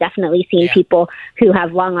 but I've definitely seen people who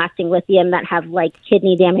have long-lasting lithium that have like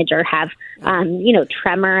kidney damage or have,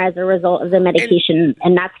 tremor as a result of the medication,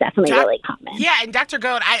 and that's definitely really common. Yeah, and Dr.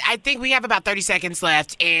 Gold, I think we have about 30 seconds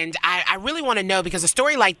left, and I really want to know, because a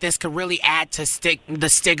story like this could really add to the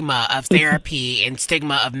stigma of therapy and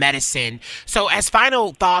stigma of medicine. So as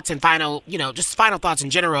final thoughts and final thoughts in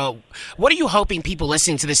general, what are you hoping people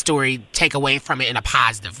listening to this story take away from it in a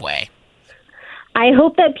positive way? I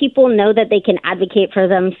hope that people know that they can advocate for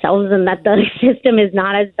themselves, and that the system is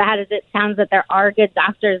not as bad as it sounds, that there are good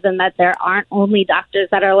doctors, and that there aren't only doctors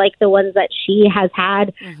that are like the ones that she has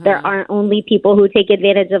had. Mm-hmm. There aren't only people who take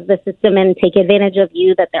advantage of the system and take advantage of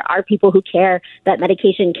you, that there are people who care, that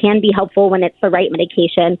medication can be helpful when it's the right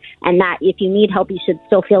medication, and that if you need help, you should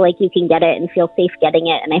still feel like you can get it and feel safe getting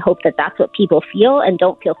it. And I hope that that's what people feel, and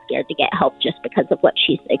don't feel scared to get help just because of what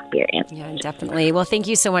she's experienced. Yeah, definitely. Well, thank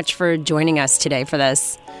you so much for joining us today for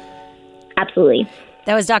this. Absolutely.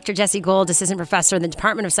 That was Dr. Jessie Gold, Assistant Professor in the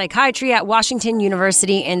Department of Psychiatry at Washington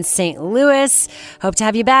University in St. Louis. Hope to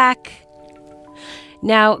have you back.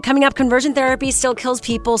 Now, coming up, conversion therapy still kills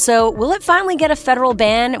people, so will it finally get a federal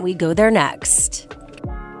ban? We go there next.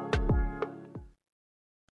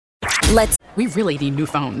 We really need new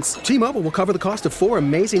phones. T-Mobile will cover the cost of 4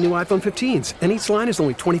 amazing new iPhone 15s, and each line is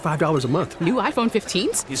only $25 a month. New iPhone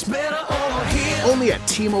 15s? It's better over here. Only at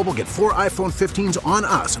T-Mobile, get 4 iPhone 15s on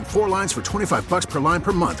us and 4 lines for $25 per line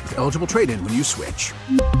per month with eligible trade-in when you switch.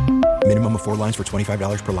 Minimum of 4 lines for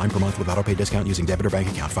 $25 per line per month with autopay discount using debit or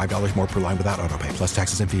bank account. $5 more per line without autopay, plus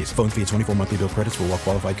taxes and fees. Phone fee at 24 monthly bill credits for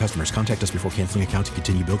well-qualified customers. Contact us before canceling account to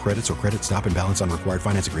continue bill credits or credit stop and balance on required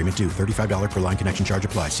finance agreement due. $35 per line connection charge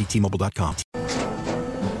applies. See T-Mobile.com.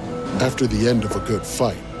 After the end of a good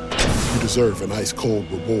fight, you deserve an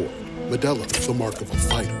ice-cold reward. Modelo is the mark of a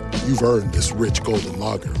fighter. You've earned this rich golden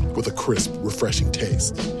lager with a crisp, refreshing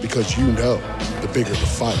taste. Because you know, the bigger the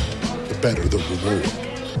fight, the better the reward.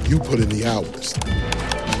 You put in the hours,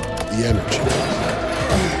 the energy,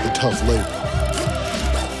 the tough labor.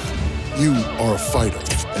 You are a fighter,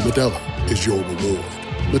 and Modelo is your reward.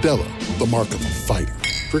 Modelo, the mark of a fighter.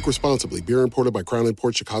 Drink responsibly. Beer imported by Crown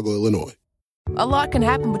Imports, Chicago, Illinois. A lot can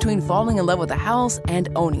happen between falling in love with a house and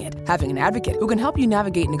owning it. Having an advocate who can help you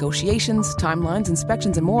navigate negotiations, timelines,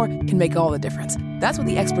 inspections, and more can make all the difference. That's what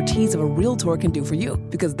the expertise of a Realtor can do for you,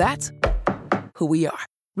 because that's who we are.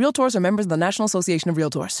 Realtors are members of the National Association of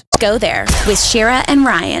Realtors. Go there with Shira and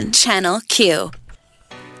Ryan, Channel Q.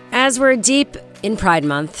 As we're deep in Pride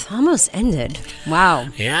Month, almost ended. Wow.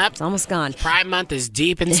 Yep. It's almost gone. Pride Month is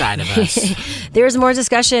deep inside of us. There's more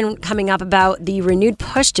discussion coming up about the renewed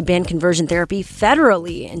push to ban conversion therapy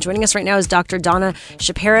federally. And joining us right now is Dr. Donna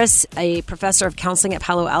Chaparis, a professor of counseling at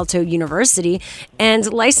Palo Alto University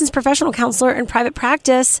and licensed professional counselor in private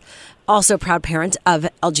practice. Also proud parent of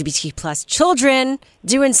LGBT plus children,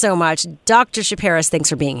 doing so much. Dr. Chaparis, thanks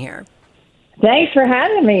for being here. Thanks for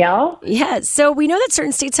having me, y'all. Yeah, so we know that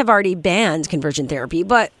certain states have already banned conversion therapy,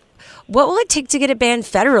 but what will it take to get it banned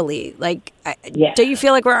federally? Do you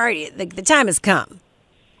feel like we're already, the time has come?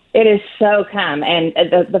 It is so come. And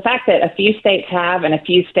the fact that a few states have and a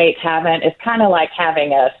few states haven't is kind of like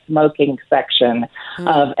having a smoking section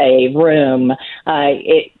of a room.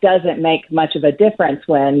 It doesn't make much of a difference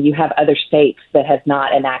when you have other states that have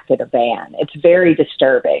not enacted a ban. It's very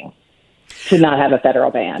disturbing. to not have a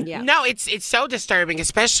federal ban. Yeah. No, it's so disturbing,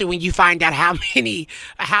 especially when you find out how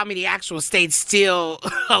many actual states still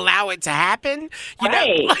allow it to happen. You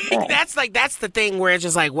know, that's the thing where it's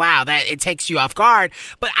just like, wow, that it takes you off guard.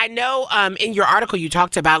 But I know in your article you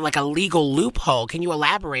talked about like a legal loophole. Can you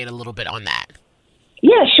elaborate a little bit on that?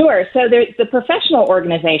 Yeah, sure. So the professional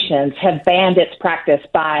organizations have banned its practice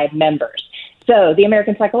by members. So the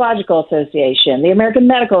American Psychological Association, the American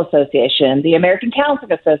Medical Association, the American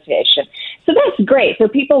Counseling Association. So that's great. So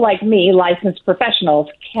people like me, licensed professionals,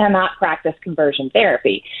 cannot practice conversion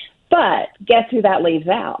therapy. But guess who that leaves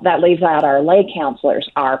out? That leaves out our lay counselors,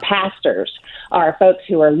 our pastors, our folks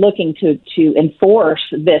who are looking to enforce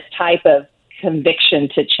this type of conviction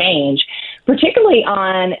to change, particularly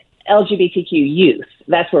on LGBTQ youth.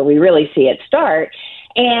 That's where we really see it start.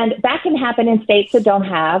 And that can happen in states that don't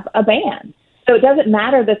have a ban. So it doesn't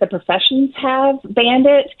matter that the professions have banned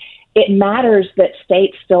it. It matters that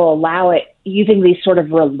states still allow it using these sort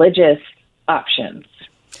of religious options.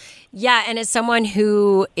 Yeah, and as someone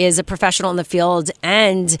who is a professional in the field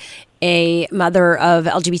and a mother of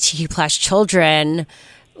LGBTQ plus children,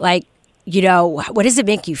 like, you know, what does it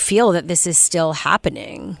make you feel that this is still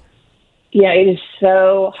happening? Yeah, it is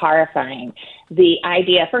so horrifying. The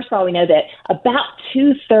idea, first of all, we know that about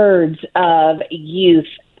 2/3 of youth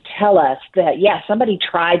tell us that, yeah, somebody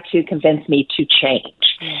tried to convince me to change,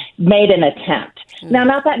 made an attempt. Now,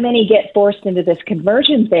 not that many get forced into this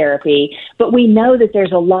conversion therapy, but we know that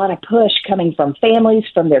there's a lot of push coming from families,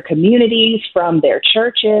 from their communities, from their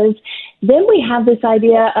churches. Then we have this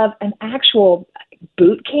idea of an actual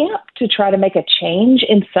boot camp to try to make a change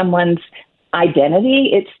in someone's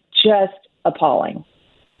identity. It's just appalling.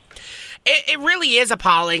 It really is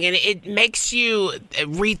appalling, and it makes you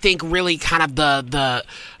rethink really kind of the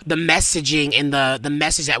messaging and the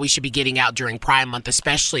message that we should be getting out during Pride Month,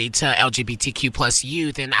 especially to LGBTQ plus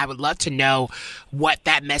youth. And I would love to know what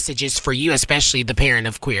that message is for you, especially the parent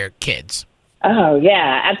of queer kids. Oh,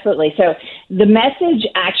 yeah, absolutely. So the message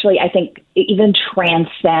actually, I think, even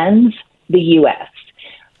transcends the U.S.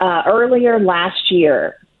 Earlier last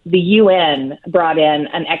year, the UN brought in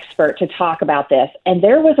an expert to talk about this, and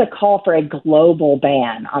there was a call for a global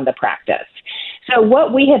ban on the practice. So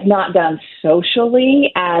what we have not done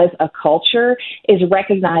socially as a culture is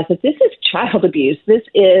recognize that this is child abuse. This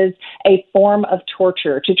is a form of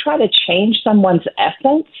torture to try to change someone's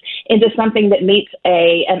essence into something that meets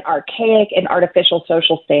an archaic and artificial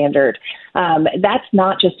social standard. That's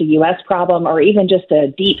not just a U.S. problem or even just a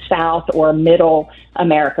Deep South or Middle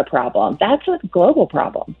America problem. That's a global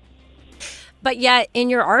problem. But yet, in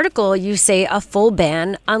your article, you say a full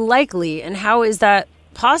ban unlikely. And how is that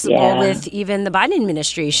possible with even the Biden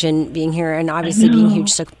administration being here and obviously being huge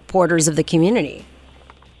supporters of the community?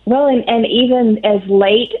 Well, and even as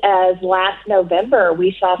late as last November,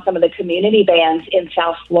 we saw some of the community bans in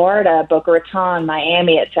South Florida, Boca Raton,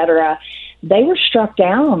 Miami, et cetera. They were struck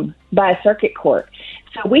down by a circuit court.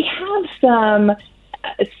 So we have some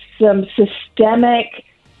systemic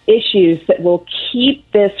issues that will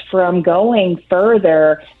keep this from going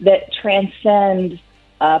further that transcend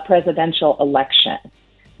a presidential election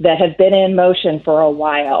that have been in motion for a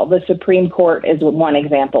while. The Supreme Court is one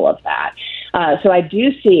example of that. So I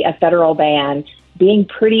do see a federal ban being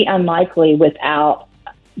pretty unlikely without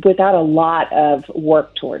a lot of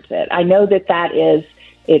work towards it. I know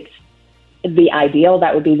it's the ideal,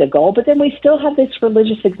 that would be the goal, but then we still have this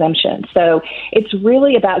religious exemption. So it's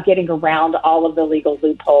really about getting around all of the legal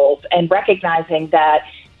loopholes and recognizing that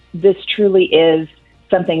this truly is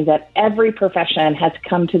something that every profession has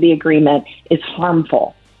come to the agreement is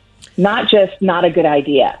harmful. Not just not a good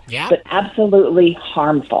idea, but absolutely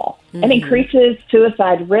harmful. Mm-hmm. And increases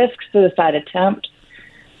suicide risk, suicide attempt.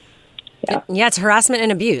 Yeah, it's harassment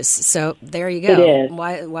and abuse. So there you go. It is.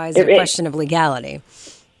 Why is it a question of legality?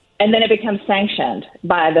 And then it becomes sanctioned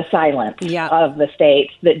by the silence of the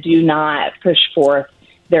states that do not push forth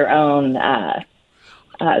their own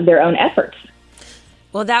efforts.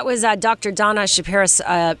 Well, that was Dr. Donna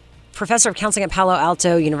Shapiris, professor of counseling at Palo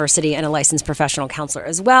Alto University and a licensed professional counselor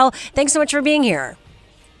as well. Thanks so much for being here.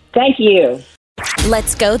 Thank you.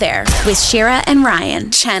 Let's go there with Shira and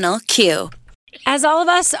Ryan, Channel Q. As all of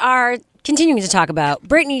us are continuing to talk about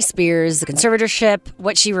Britney Spears, the conservatorship,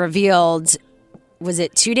 what she revealed. Was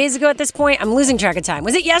it 2 days ago at this point? I'm losing track of time.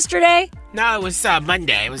 Was it yesterday? No, it was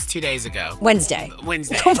Monday. It was 2 days ago. Wednesday.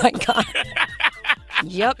 Oh, my God.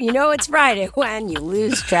 Yep, you know it's Friday when you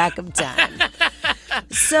lose track of time.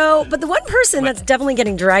 So, but the one person that's definitely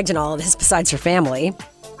getting dragged in all of this, besides her family,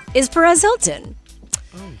 is Perez Hilton.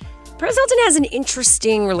 Perez Hilton has an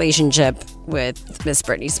interesting relationship with Miss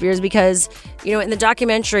Britney Spears because, you know, in the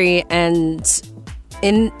documentary and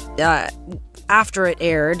after it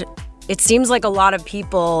aired, it seems like a lot of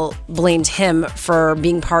people blamed him for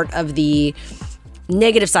being part of the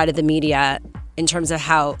negative side of the media in terms of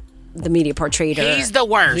how the media portrayed her. He's the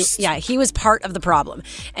worst. He was part of the problem.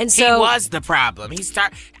 And so he was the problem.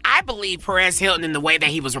 I believe Perez Hilton, in the way that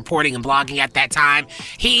he was reporting and blogging at that time,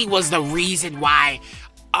 he was the reason why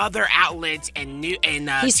other outlets and he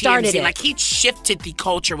started TMZ, he shifted the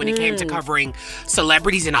culture when it came to covering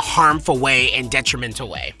celebrities in a harmful way and detrimental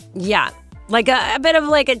way. Yeah. Like a bit of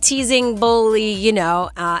like a teasing bully,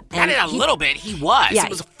 Not a little bit. He was. Yeah, he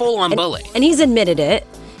was a full-on bully. And he's admitted it.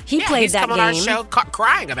 He played he's that come game. on our show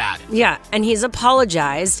crying about it. Yeah, and he's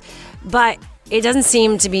apologized, but it doesn't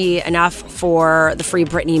seem to be enough for the Free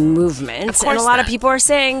Britney movement. And a lot of people are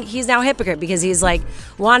saying he's now a hypocrite because he's like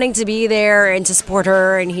wanting to be there and to support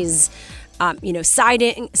her, and he's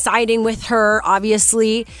siding with her,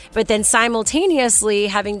 obviously, but then simultaneously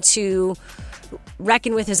having to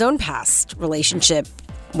reckon with his own past relationship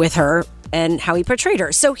with her and how he portrayed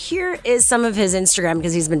her. So here is some of his Instagram,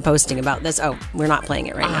 because he's been posting about this. Oh, we're not playing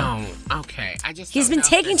it right now. Oh, okay. He's been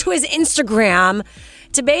taking to his Instagram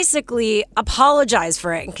to basically apologize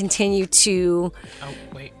for it and continue to... Oh,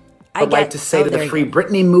 wait. I'd like to say to the Free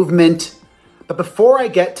Britney movement, but before I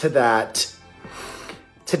get to that,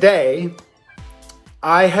 today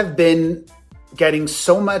I have been getting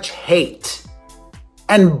so much hate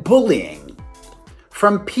and bullying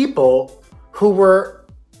from people who were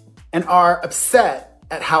and are upset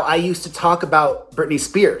at how I used to talk about Britney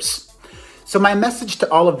Spears. So my message to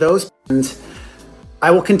all of those, I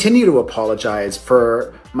will continue to apologize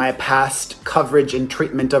for my past coverage and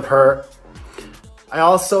treatment of her. I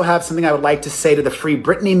also have something I would like to say to the Free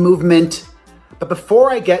Britney movement. But before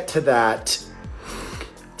I get to that,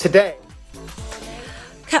 today...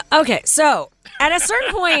 Okay, so at a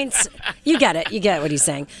certain point, you get what he's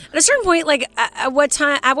saying. At a certain point, at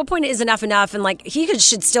what point is enough? And he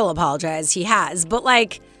should still apologize. He has, but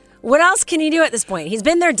what else can he do at this point? He's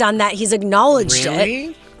been there, done that. He's acknowledged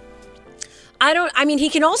it. He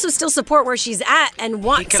can also still support where she's at and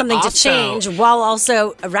want something to change while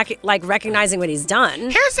also recognizing what he's done.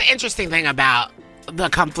 Here's the interesting thing about the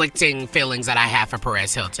conflicting feelings that I have for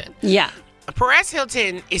Perez Hilton. Yeah. Perez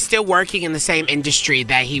Hilton is still working in the same industry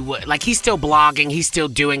that he would. He's still blogging, he's still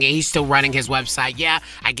doing it, he's still running his website. Yeah,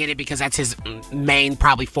 I get it because that's his main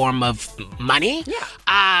probably form of money.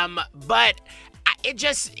 Yeah. But it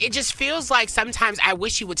just feels like sometimes I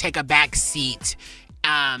wish he would take a back seat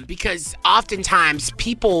because oftentimes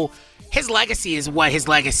his legacy is what his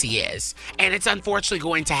legacy is. And it's unfortunately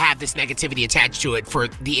going to have this negativity attached to it for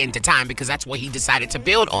the end of time because that's what he decided to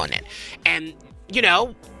build on it. And,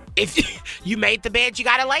 if you made the bed, you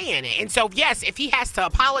got to lay in it. And so, yes, if he has to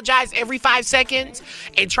apologize every 5 seconds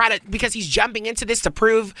and because he's jumping into this to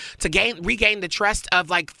regain the trust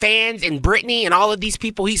of fans and Britney and all of these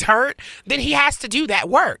people he's hurt, then he has to do that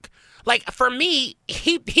work. For me,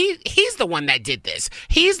 he's the one that did this.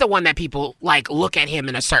 He's the one that people look at him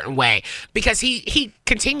in a certain way because he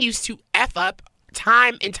continues to F up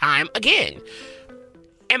time and time again.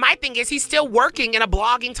 And my thing is he's still working in a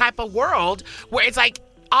blogging type of world where it's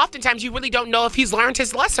oftentimes you really don't know if he's learned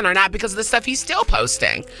his lesson or not because of the stuff he's still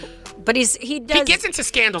posting. But he gets into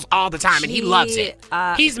scandals all the time and he loves it.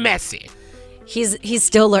 He's messy. He's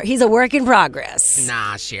a work in progress.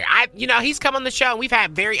 Nah, sure. He's come on the show and we've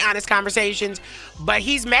had very honest conversations, but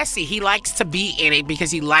he's messy. He likes to be in it because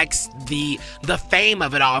he likes the fame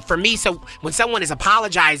of it all. For me, so when someone is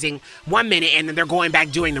apologizing 1 minute and then they're going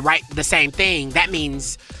back doing the same thing, that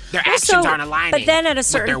means their actions aren't aligning. But then at a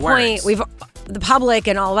certain point, the public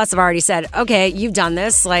and all of us have already said, okay, you've done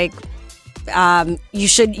this, you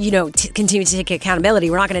should, continue to take accountability.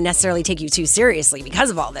 We're not going to necessarily take you too seriously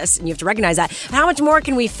because of all this, and you have to recognize that. But how much more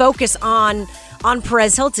can we focus on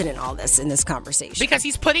Perez Hilton and all this in this conversation? Because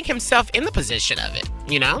he's putting himself in the position of it,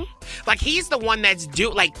 he's the one that's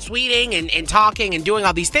tweeting and talking and doing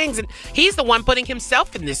all these things, and he's the one putting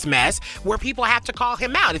himself in this mess where people have to call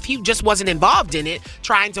him out. If he just wasn't involved in it,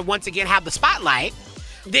 trying to once again have the spotlight,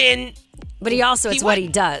 then... But it's what he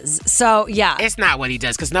does. So, yeah. It's not what he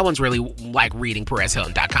does because no one's really reading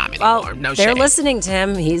PerezHilton.com anymore. Well, no they're shade. listening to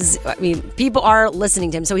him. People are listening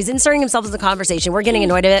to him. So he's inserting himself in the conversation. We're getting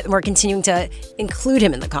annoyed at it and we're continuing to include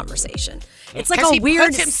him in the conversation. It's like a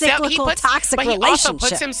weird, cyclical, toxic relationship. But he also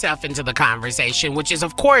puts himself into the conversation, which is,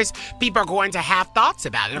 of course, people are going to have thoughts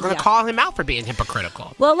about it. They're going to call him out for being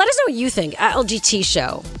hypocritical. Well, let us know what you think at LGT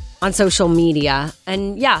Show on social media.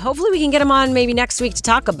 And, yeah, hopefully we can get him on maybe next week to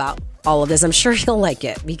talk about all of this. I'm sure he'll like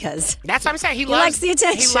it because that's what I'm saying. He likes the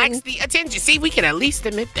attention. He likes the attention. See, we can at least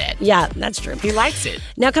admit that. Yeah, that's true. He likes it.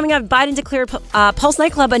 Now coming up, Biden declared Pulse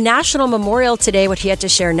nightclub a national memorial today. What he had to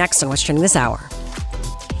share next on What's Trending this hour.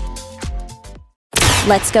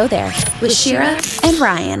 Let's go there with Shira and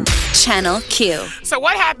Ryan. Channel Q. So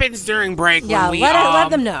what happens during break Yeah, when we let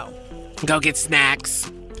them know. Go get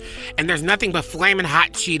snacks, and there's nothing but flaming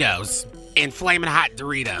hot Cheetos and flaming hot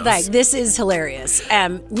Doritos? Like, this is hilarious.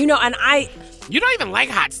 And you don't even like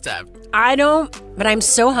hot stuff. I don't, but I'm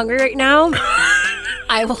so hungry right now.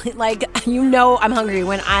 I will, I'm hungry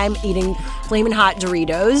when I'm eating flaming hot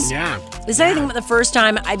Doritos. Yeah. This is anything but the first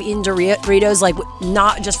time I've eaten Doritos, like,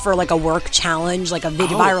 not just for, like, a work challenge, like a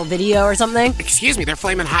viral video or something. Excuse me, they're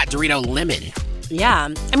flaming hot Dorito lemon. Yeah.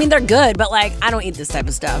 I mean, they're good, but, like, I don't eat this type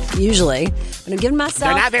of stuff, usually. But I'm giving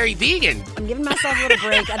myself... They're not very vegan. I'm giving myself a little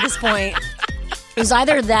break at this point. It was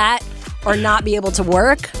either that or not be able to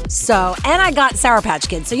work. So, and I got Sour Patch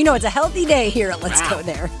Kids. So, it's a healthy day here at Let's Go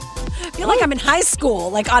There. I feel like I'm in high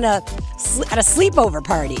school, like at a sleepover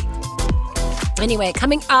party. Anyway,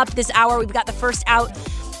 coming up this hour, we've got the first out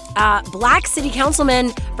Black city councilman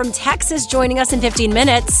from Texas joining us in 15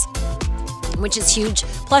 minutes, which is huge.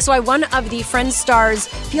 Plus, why one of the Friends stars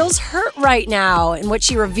feels hurt right now and what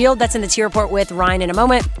she revealed. That's in the T Report with Ryan in a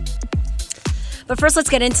moment. But first, let's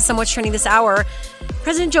get into what's trending this hour.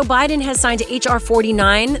 President Joe Biden has signed H.R.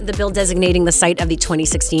 49, the bill designating the site of the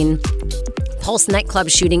 2016 Pulse nightclub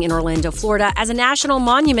shooting in Orlando, Florida, as a national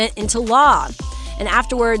monument into law. And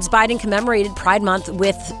afterwards, Biden commemorated Pride Month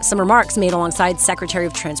with some remarks made alongside Secretary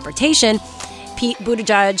of Transportation Pete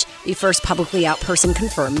Buttigieg, the first publicly out person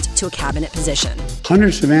confirmed to a cabinet position.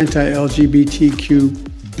 Hundreds of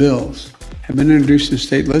anti-LGBTQ bills have been introduced in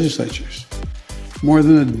state legislatures. More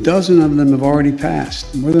than a dozen of them have already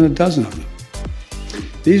passed. More than a dozen of them.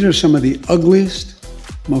 These are some of the ugliest,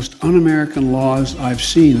 most un-American laws I've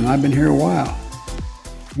seen, and I've been here a while.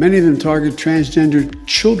 Many of them target transgender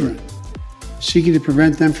children, seeking to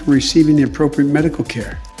prevent them from receiving the appropriate medical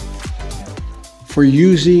care, for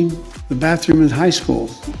using the bathroom in high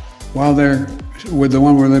schools while they're with the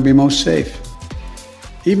one where they'll be most safe,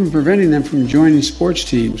 even preventing them from joining sports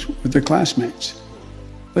teams with their classmates.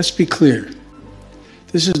 Let's be clear.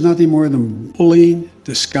 This is nothing more than bullying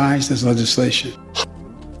disguised as legislation.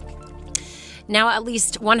 Now, at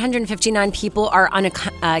least 159 people are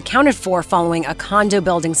unaccounted for following a condo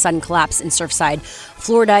building sudden collapse in Surfside,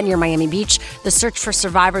 Florida, near Miami Beach. The search for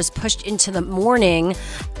survivors pushed into the morning,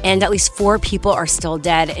 and at least 4 people are still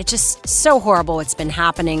dead. It's just so horrible what's been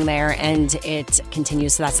happening there, and it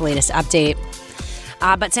continues. So that's the latest update.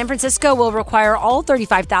 But San Francisco will require all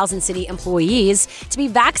 35,000 city employees to be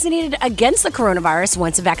vaccinated against the coronavirus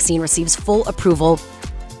once a vaccine receives full approval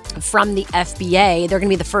from the FBA. They're going to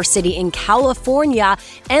be the first city in California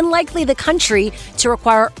and likely the country to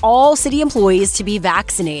require all city employees to be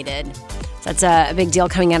vaccinated. So that's a big deal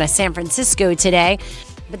coming out of San Francisco today.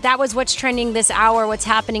 But that was what's trending this hour. What's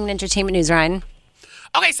happening in entertainment news, Ryan?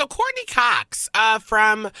 Okay, so Courtney Cox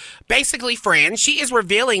from basically Friends, she is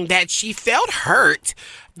revealing that she felt hurt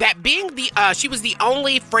that she was the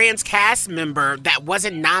only Friends cast member that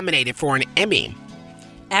wasn't nominated for an Emmy.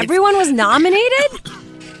 Everyone was nominated?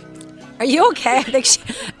 Are you okay?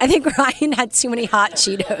 I think Ryan had too many hot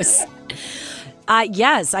Cheetos.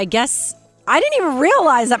 Yes, I guess. I didn't even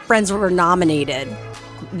realize that Friends were nominated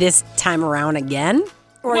this time around again.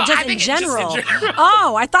 Or well, just in general.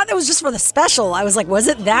 Oh, I thought that was just for the special. I was like, was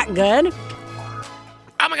it that good?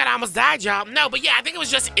 Oh my God, I almost died, y'all. No, but yeah, I think it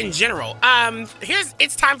was just in general.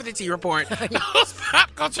 It's time for the T Report. Those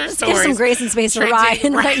pop culture stories. Give some grace and space for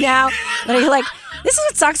Ryan right now. But you're like, this is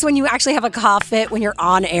what sucks when you actually have a cough fit when you're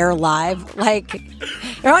on air live. Like,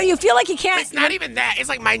 you feel like you can't. It's not even that. It's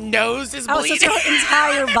like my nose is bleeding. So it's your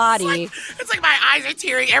entire body. It's like my eyes are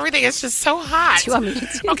tearing. Everything is just so hot. Do you want me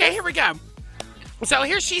to? Okay, here we go. So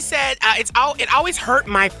here she said, it always hurt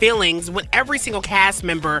my feelings when every single cast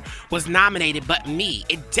member was nominated but me.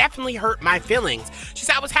 It definitely hurt my feelings. She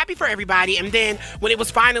said, I was happy for everybody. And then when it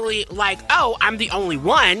was finally like, oh, I'm the only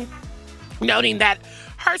one, noting that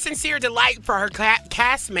her sincere delight for her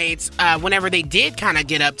castmates, whenever they did kind of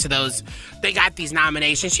get up to those, they got these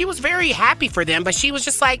nominations, she was very happy for them, but she was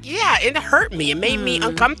just like, yeah, it hurt me. It made me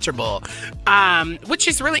uncomfortable, which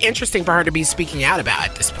is really interesting for her to be speaking out about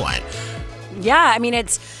at this point. Yeah, I mean,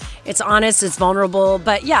 it's honest, it's vulnerable,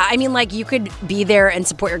 but yeah, I mean, like, you could be there and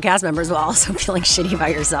support your cast members while also feeling shitty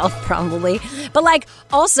about yourself, probably. But, like,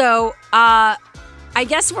 also, I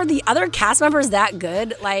guess were the other cast members that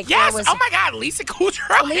good? Like, yes. Oh my God, Lisa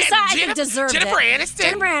Kudrow. Lisa, I think deserved Jennifer it. Aniston.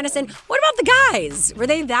 Jennifer Aniston. What about the guys? Were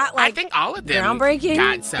they that like? I think all of them groundbreaking.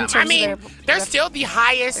 got some. I mean, they're still the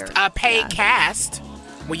highest paid cast.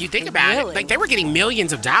 When you think about it, like they were getting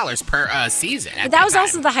millions of dollars per season. But that was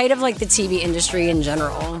also the height of like the TV industry in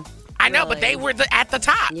general. I know, but they were at the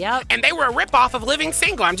top. Yep. And they were a ripoff of Living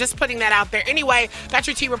Single. I'm just putting that out there. Anyway, that's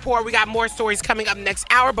your T Report. We got more stories coming up next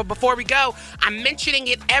hour. But before we go, I'm mentioning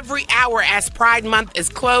it every hour as Pride Month is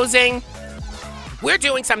closing. We're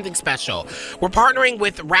doing something special. We're partnering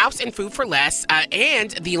with Ralph's and Food for Less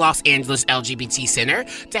and the Los Angeles LGBT Center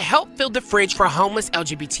to help fill the fridge for homeless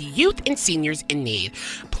LGBT youth and seniors in need.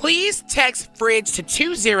 Please text FRIDGE to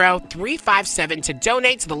 20357 to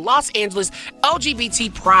donate to the Los Angeles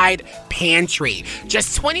LGBT Pride Pantry.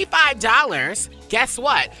 Just $25. Guess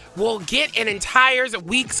what? We'll get an entire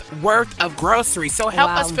week's worth of groceries. So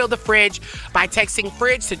help us fill the fridge by texting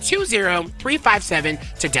FRIDGE to 20357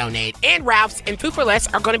 to donate. And Ralph's and Food for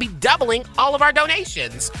Less are going to be doubling all of our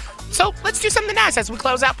donations. So let's do something nice as we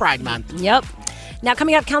close out Pride Month. Yep. Now,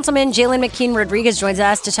 coming up, Councilman Jalen McKean Rodriguez joins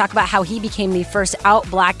us to talk about how he became the first out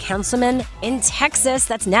Black councilman in Texas.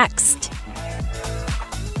 That's next.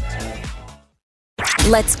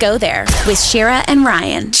 Let's go there with Shira and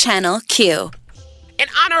Ryan, Channel Q. In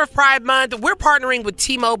honor of Pride Month, we're partnering with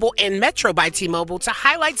T-Mobile and Metro by T-Mobile to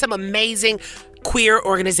highlight some amazing queer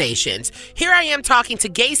organizations. Here I am talking to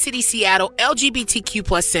Gay City Seattle LGBTQ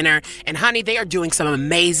Plus Center, and honey, they are doing some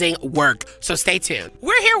amazing work, so stay tuned.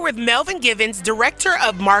 We're here with Melvin Givens, Director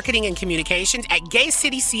of Marketing and Communications at Gay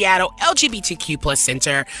City Seattle LGBTQ Plus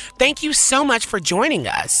Center. Thank you so much for joining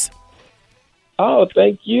us. Oh,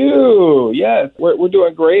 thank you. Yes, we're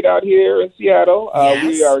doing great out here in Seattle. Yes.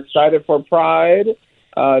 We are excited for Pride.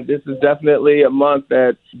 This is definitely a month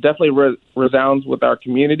that definitely resounds with our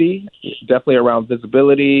community, definitely around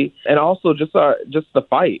visibility, and also just the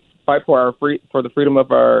fight for the freedom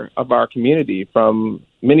of our community from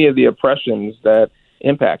many of the oppressions that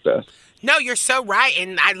impact us. No, you're so right,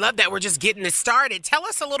 and I love that we're just getting this started. Tell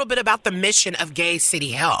us a little bit about the mission of Gay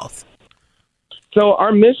City Health. So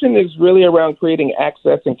our mission is really around creating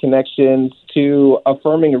access and connections to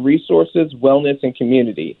affirming resources, wellness, and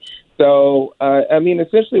community. So,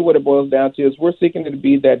 essentially what it boils down to is we're seeking to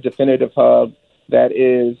be that definitive hub that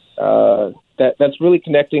is that's really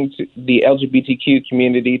connecting to the LGBTQ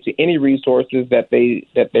community to any resources that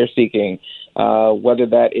they're seeking, whether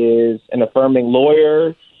that is an affirming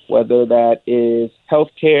lawyer, whether that is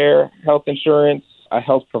healthcare, health insurance, a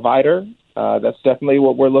health provider. That's definitely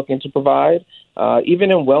what we're looking to provide. Even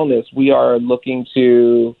in wellness, we are looking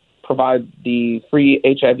to provide the free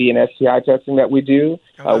HIV and STI testing that we do.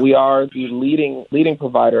 We are the leading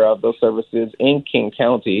provider of those services in King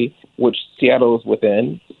County, which Seattle is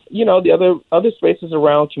within. The other spaces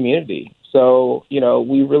around community. So,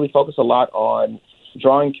 we really focus a lot on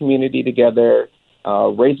drawing community together,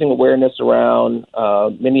 raising awareness around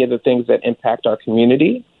many of the things that impact our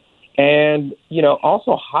community, and,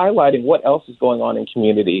 also highlighting what else is going on in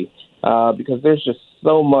community, because there's just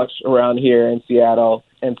so much around here in Seattle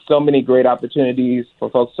and so many great opportunities for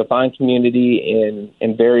folks to find community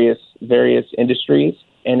in various industries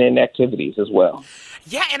and in activities as well.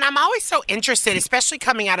 Yeah, and I'm always so interested, especially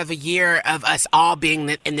coming out of a year of us all being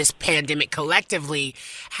in this pandemic collectively.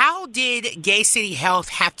 How did Gay City Health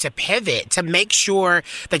have to pivot to make sure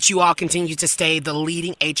that you all continue to stay the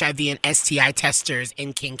leading HIV and STI testers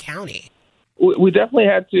in King County? We definitely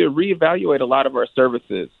had to reevaluate a lot of our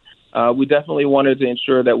services. We definitely wanted to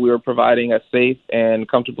ensure that we were providing a safe and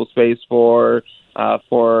comfortable space for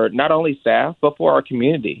not only staff, but for our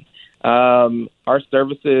community. Our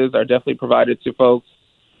services are definitely provided to folks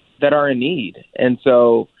that are in need. And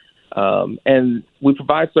so, and we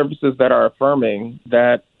provide services that are affirming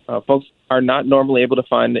that folks are not normally able to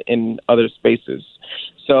find in other spaces.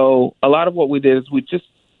 So a lot of what we did is we just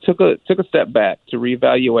took a step back to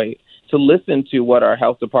reevaluate, to listen to what our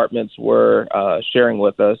health departments were sharing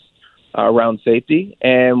with us around safety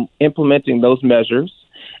and implementing those measures.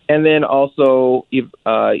 And then also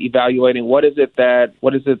evaluating what is it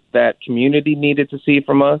that community needed to see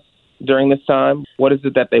from us during this time? What is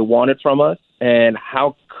it that they wanted from us? And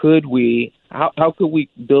how could we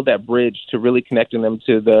build that bridge to really connecting them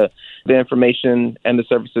to the information and the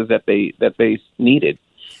services that they needed?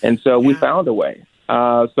 And so we found a way.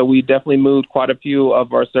 So we definitely moved quite a few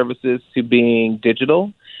of our services to being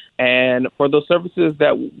digital. And for those services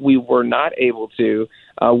that we were not able to,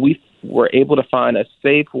 we were able to find a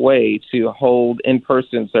safe way to hold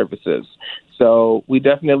in-person services. So we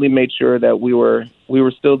definitely made sure that we were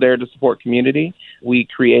still there to support community. We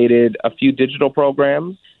created a few digital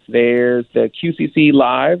programs There's the QCC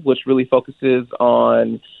Live, which really focuses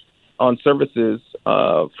on services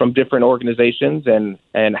from different organizations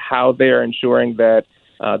and how they're ensuring that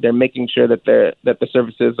they're making sure that the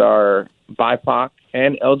services are BIPOC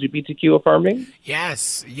and LGBTQ affirming.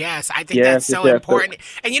 Yes. I think that's so important.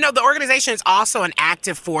 And, the organization is also an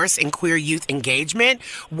active force in queer youth engagement.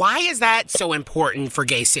 Why is that so important for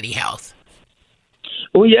Gay City Health?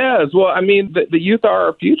 Well, yes. Well, I mean, the youth are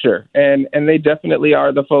our future, and they definitely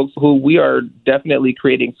are the folks who we are definitely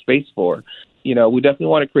creating space for. We definitely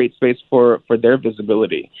want to create space for their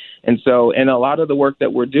visibility. And so in a lot of the work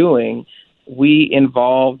that we're doing, we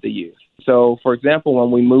involve the youth. So, for example,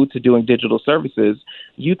 when we moved to doing digital services,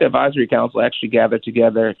 Youth Advisory Council actually gathered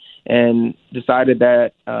together and decided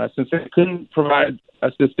that since they couldn't provide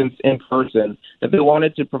assistance in person, that they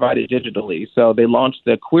wanted to provide it digitally. So they launched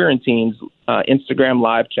the Queer and Teens Instagram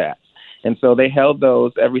live chats. And so they held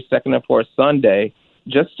those every second and fourth Sunday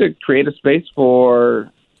just to create a space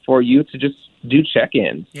for youth to just do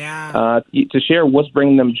check-ins, to share what's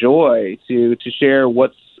bringing them joy, to share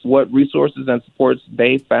what resources and supports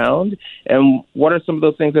they found, and what are some of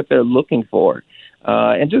those things that they're looking for.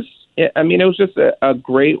 It was just a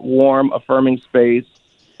great, warm, affirming space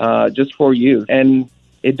just for youth. And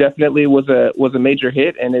it definitely was a major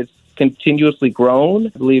hit, and it's continuously grown.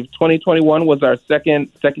 I believe 2021 was our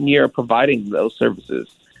second year of providing those services.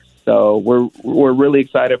 So we're really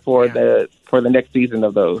excited for the next season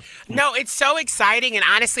of those. No, it's so exciting. And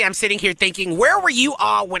honestly, I'm sitting here thinking, where were you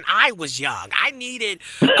all when I was young? I needed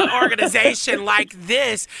an organization like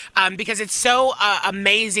this because it's so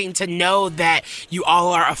amazing to know that you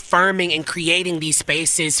all are affirming and creating these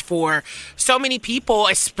spaces for so many people,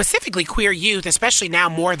 specifically queer youth, especially now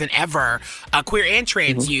more than ever, queer and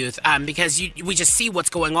trans youth, because we just see what's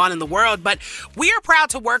going on in the world. But we are proud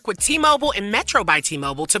to work with T-Mobile and Metro by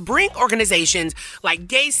T-Mobile to bring organizations like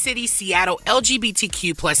Gay City Seattle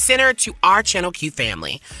LGBTQ Plus Center to our Channel Q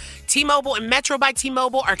family. T-Mobile and Metro by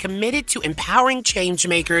T-Mobile are committed to empowering change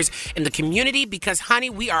makers in the community because, honey,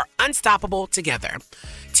 we are unstoppable together.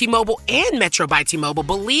 T-Mobile and Metro by T-Mobile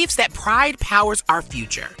believes that pride powers our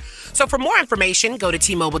future. So for more information, go to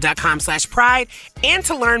T-Mobile.com/pride. And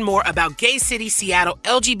to learn more about Gay City Seattle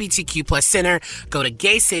LGBTQ Plus Center, go to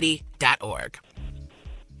gaycity.org.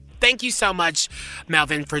 Thank you so much,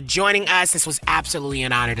 Melvin, for joining us. This was absolutely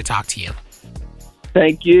an honor to talk to you.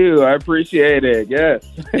 Thank you. I appreciate it. Yes.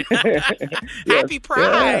 Happy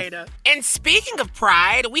Pride. Yeah. And speaking of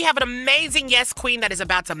Pride, we have an amazing Yes Queen that is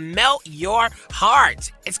about to melt your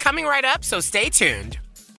heart. It's coming right up, so stay tuned.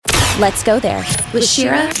 Let's go there with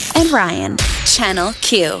Shira and Ryan, Channel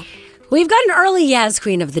Q. We've got an early Yes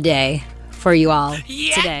Queen of the day for you all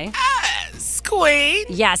today. Queen.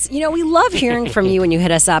 Yes. We love hearing from you when you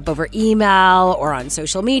hit us up over email or on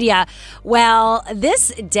social media. Well,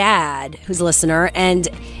 this dad who's a listener, and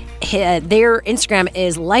their Instagram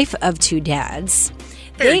is Life of Two Dads.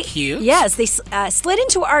 Very cute. Yes, they slid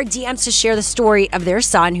into our DMs to share the story of their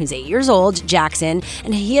son, who's 8 years old, Jackson,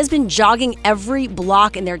 and he has been jogging every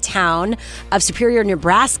block in their town of Superior,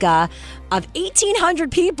 Nebraska, of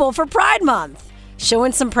 1,800 people for Pride Month,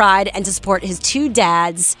 showing some pride and to support his two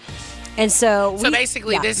dads. And so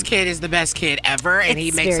basically, this kid is the best kid ever, and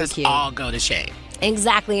he makes us all go to shame.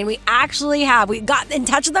 Exactly, and we got in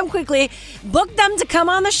touch with them quickly, booked them to come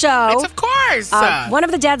on the show. It's of course. One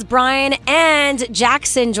of the dads, Brian and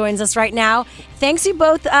Jackson, joins us right now. Thanks you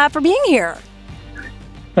both for being here.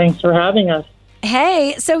 Thanks for having us.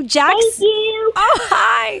 Hey, so Jackson. Thank you. Oh,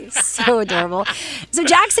 hi. So adorable. So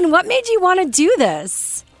Jackson, what made you want to do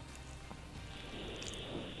this?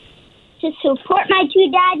 To support my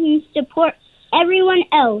two dads and support everyone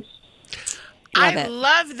else. I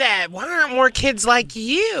love that. Why aren't more kids like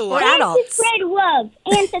you? Or adults. To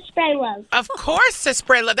spread love. Of course, to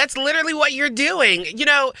spread love. That's literally what you're doing.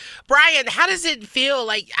 Brian, how does it feel?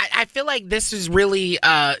 Like, I feel like this is really,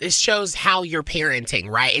 it shows how you're parenting,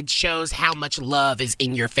 right? It shows how much love is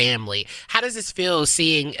in your family. How does this feel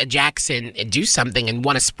seeing Jackson do something and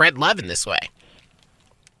want to spread love in this way?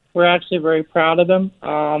 We're actually very proud of them.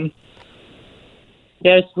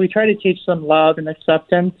 Yes, we try to teach them love and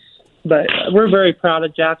acceptance, but we're very proud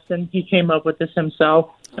of Jackson. He came up with this himself,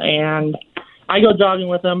 and I go jogging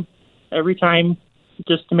with him every time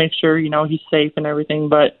just to make sure, he's safe and everything,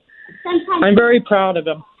 but I'm very proud of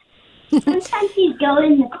him. Sometimes he's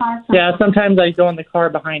going in the car. Yeah, sometimes I go in the car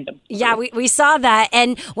behind him. Yeah, we saw that.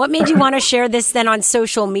 And what made you want to share this then on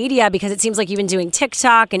social media? Because it seems like you've been doing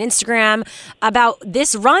TikTok and Instagram about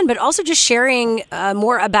this run, but also just sharing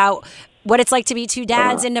more about what it's like to be two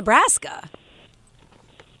dads in Nebraska.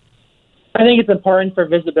 I think it's important for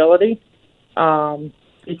visibility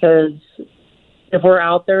because if we're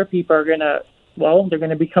out there, people are they're going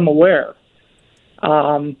to become aware.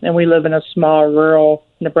 And we live in a small rural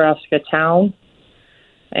Nebraska town.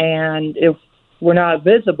 And if we're not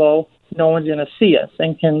visible, no one's going to see us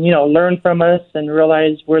and can, learn from us and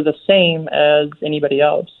realize we're the same as anybody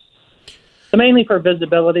else. So mainly for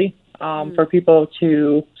visibility, for people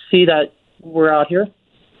to see that we're out here.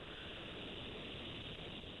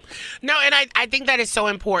 No, and I think that is so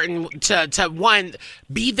important to one,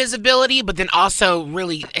 be visibility, but then also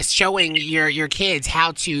really showing your kids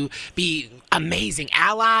how to be amazing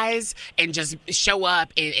allies and just show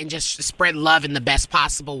up and just spread love in the best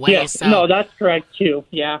possible way. Yeah, no, that's correct too.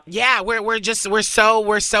 Yeah. Yeah, we're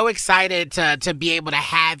so excited to be able to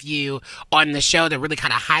have you on the show to really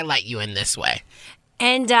kind of highlight you in this way.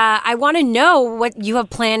 And I want to know what you have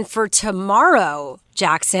planned for tomorrow,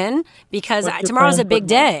 Jackson, because tomorrow's a big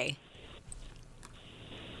day.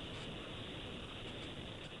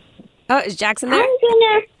 Oh, is Jackson there?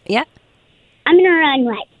 I'm gonna run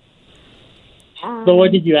right. But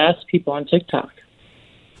what did you ask people on TikTok?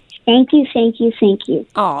 Thank you.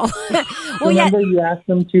 Oh, well, remember you asked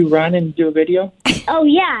them to run and do a video? Oh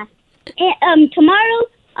yeah. And, tomorrow,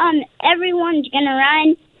 everyone's gonna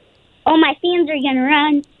run. All my fans are gonna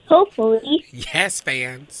run. Hopefully. Yes,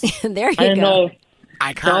 fans. There you I go. know.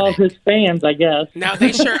 All of his fans, I guess. No,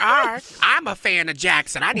 they sure are. I'm a fan of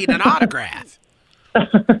Jackson. I need an autograph.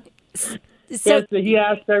 So he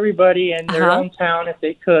asked everybody in their own town if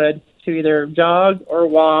they could to either jog or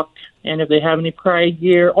walk, and if they have any pride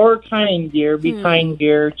gear or kind gear, kind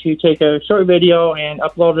gear, to take a short video and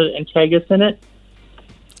upload it and tag us in it.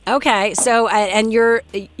 Okay, so and your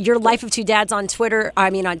Life of Two Dads on Twitter,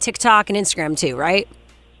 on TikTok and Instagram too, right?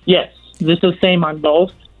 Yes, this is the same on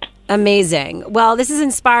both. Amazing. Well, this is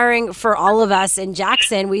inspiring for all of us. And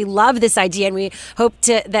Jackson, we love this idea, and we hope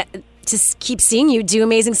to keep seeing you do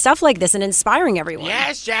amazing stuff like this and inspiring everyone.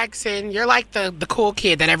 Yes, Jackson, you're like the cool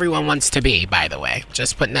kid that everyone wants to be, by the way.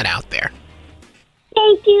 Just putting that out there.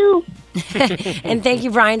 Thank you. And thank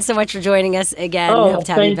you, Brian, so much for joining us again. Oh, Hope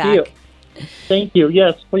to have you back. You. Thank you.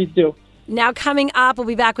 Yes, please do. Now, coming up, we'll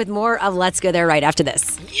be back with more of Let's Go There right after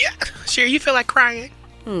this. Yeah. Sure, you feel like crying?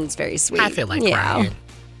 It's very sweet. I feel like crying.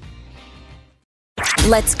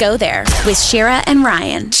 Let's Go There with Shira and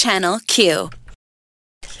Ryan, Channel Q.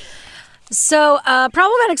 So, a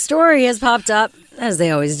problematic story has popped up, as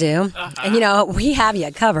they always do. And, we have you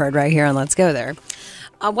covered right here on Let's Go There.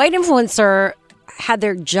 A white influencer had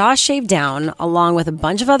their jaw shaved down along with a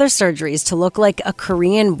bunch of other surgeries to look like a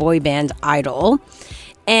Korean boy band idol.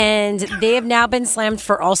 And they have now been slammed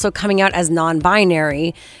for also coming out as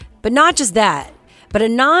non-binary. But not just that, but a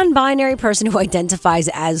non-binary person who identifies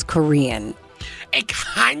as Korean. It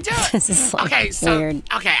kind of. This is weird.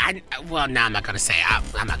 Okay. No, I'm not gonna say.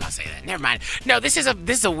 I'm not gonna say that. Never mind. No, this is a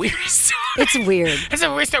weird story. It's weird. It's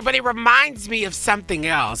a weird story, but it reminds me of something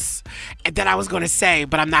else that I was gonna say,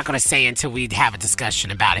 but I'm not gonna say until we have a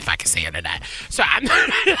discussion about if I can say it or not. So I'm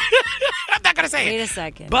not gonna say it. Wait a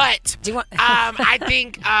second. But do you want? I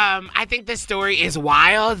think this story is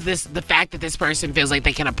wild. The fact that this person feels like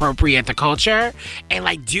they can appropriate the culture and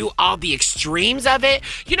like do all the extremes of it.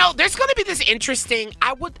 There's gonna be this interesting.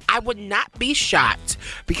 I would not be shocked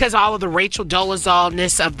because all of the Rachel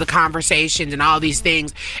Dolezal-ness of the conversations and all these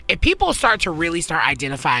things, if people start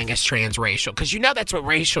identifying as transracial, because that's what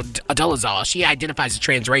Rachel Dolezal, she identifies as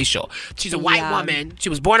transracial. She's a white woman. She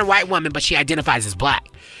was born a white woman, but she identifies as black.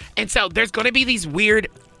 And so there's going to be these weird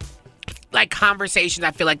conversations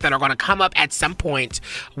I feel like that are going to come up at some point,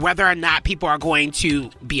 whether or not people are going to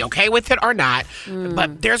be okay with it or not.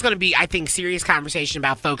 But there's going to be, I think, serious conversation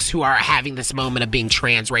about folks who are having this moment of being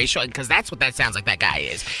transracial, because that's what that sounds like that guy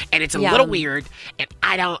is. And it's a little weird, and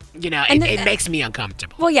I don't, it makes me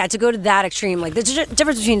uncomfortable. Well, yeah, to go to that extreme, like the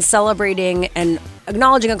difference between celebrating and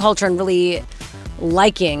acknowledging a culture and really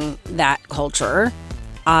liking that culture.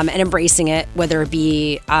 And embracing it, whether it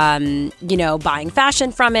be, buying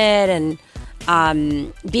fashion from it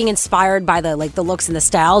and being inspired by the looks and the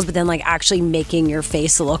styles, but then actually making your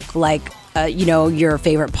face look like, your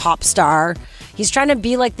favorite pop star. He's trying to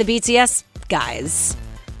be like the BTS guys,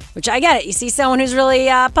 which I get it. You see someone who's really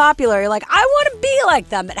popular, you're like, I want to be like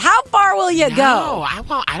them. But how far will you go? No,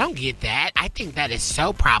 I don't get that. I think that is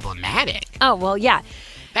so problematic. Oh, well, yeah.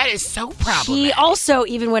 That is so problematic. He also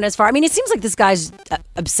even went as far. It seems like this guy's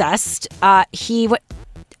obsessed. He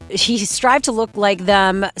strived to look like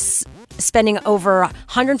them, spending over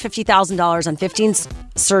 $150,000 on 15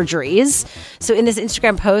 surgeries. So in this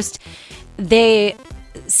Instagram post, they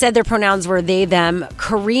said their pronouns were they, them,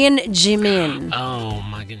 Korean Jimin. Oh,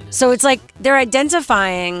 my goodness. So it's like they're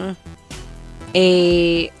identifying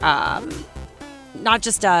a, not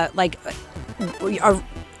just a,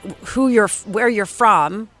 where you're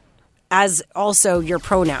from as also your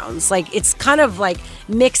pronouns. Like, it's kind of like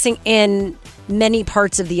mixing in many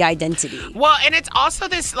parts of the identity. Well, and it's also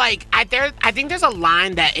this, like, I think there's a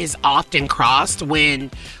line that is often crossed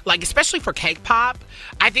when, like, especially for K-pop.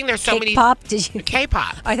 I think there's so many... K-pop? Did you?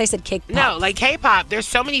 K-pop. I thought you said K-pop. No, like K-pop, there's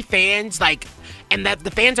so many fans, like, and that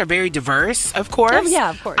the fans are very diverse, of course. Oh, yeah,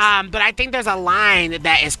 of course. But I think there's a line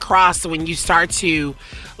that is crossed when you start to,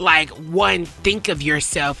 like, think of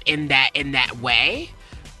yourself in that way.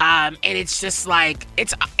 And it's just like,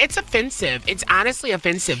 it's offensive. It's honestly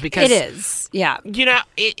offensive because... It is, yeah. You know,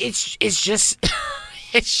 it's just...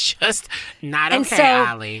 It's just not and okay, so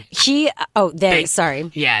Allie.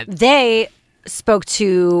 They spoke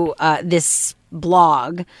to this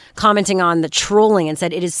blog commenting on the trolling and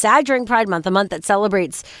said, it is sad during Pride Month, a month that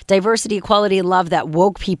celebrates diversity, equality, and love, that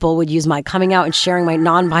woke people would use my coming out and sharing my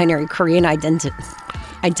non-binary Korean identity.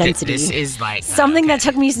 This is like... Something that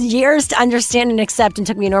took me years to understand and accept and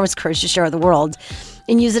took me enormous courage to share with the world,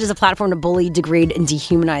 and use it as a platform to bully, degrade, and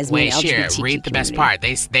dehumanize me. Wait, Shira, read the best part.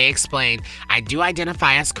 They explain, I do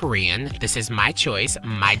identify as Korean. This is my choice,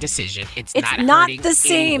 my decision. It's not the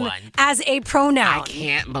same anyone. As a pronoun. I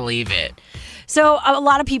can't believe it. So a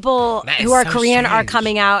lot of people who are so Korean are strange.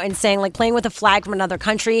 coming out and saying, like, playing with a flag from another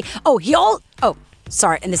country.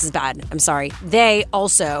 Sorry, and this is bad. I'm sorry. They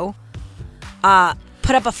also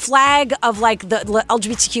put up a flag of, like, the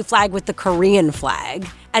LGBTQ flag with the Korean flag,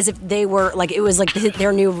 as if they were, like, it was like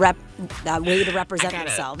their new way to represent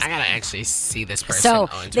themselves. I gotta actually see this person. So on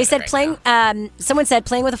Twitter they said right someone said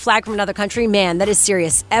playing with a flag from another country, man, that is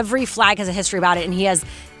serious. Every flag has a history about it, and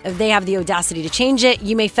they have the audacity to change it.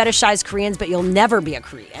 You may fetishize Koreans, but you'll never be a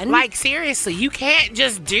Korean. Like, seriously, you can't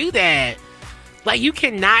just do that. Like, you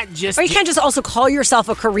cannot just... Or you can't just also call yourself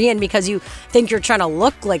a Korean because you think you're trying to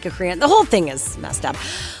look like a Korean. The whole thing is messed up.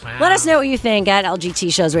 Wow. Let us know what you think at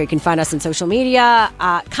LGT Shows, where you can find us on social media.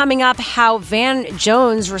 Coming up, how Van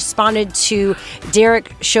Jones responded to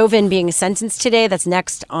Derek Chauvin being sentenced today. That's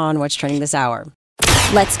next on What's Trending This Hour.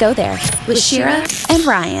 Let's go there with Shira and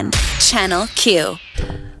Ryan. Channel Q.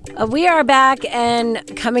 We are back, and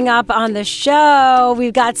coming up on the show,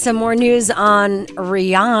 we've got some more news on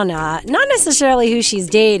Rihanna. Not necessarily who she's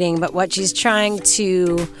dating, but what she's trying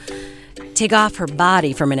to take off her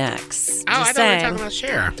body from an ex. I thought we were talking about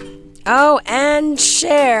Cher. Oh, and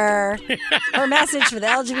share her message for the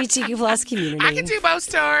LGBTQ plus community. I can do both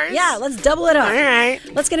stories. Yeah, let's double it up. All right.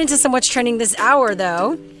 Let's get into some What's Trending This Hour,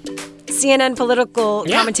 though. CNN political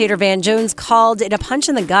commentator Van Jones called it a punch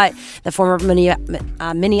in the gut that former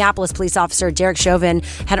Minneapolis police officer Derek Chauvin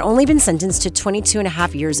had only been sentenced to 22 and a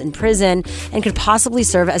half years in prison and could possibly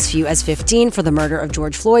serve as few as 15 for the murder of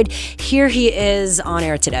George Floyd. Here he is on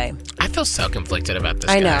air today. I feel so conflicted about this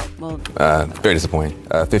I guy. know. Well, very disappointing.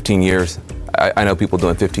 15 years. I know people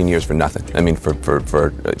doing 15 years for nothing. I mean, for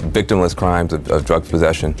victimless crimes of drug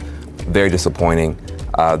possession. Very disappointing.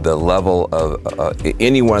 The level of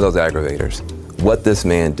any one of those aggravators, what this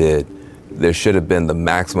man did, there should have been the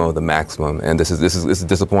maximum of the maximum, and this is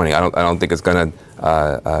disappointing. I don't think it's going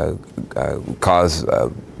to cause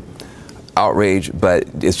outrage, but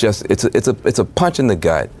it's a punch in the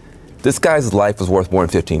gut. This guy's life was worth more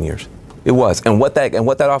than 15 years. It was, and what that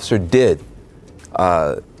officer did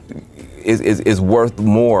is worth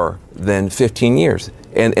more than 15 years.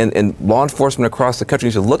 And law enforcement across the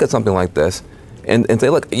country should look at something like this and say,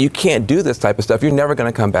 look, you can't do this type of stuff. You're never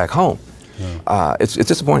going to come back home. It's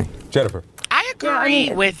disappointing. Jennifer. I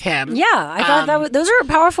agree with him. Yeah, I thought those are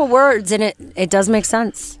powerful words, and it does make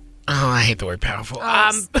sense. Oh, I hate the word powerful.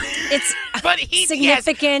 It's but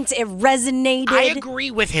significant. It resonated. I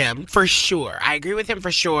agree with him for sure.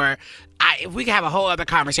 We could have a whole other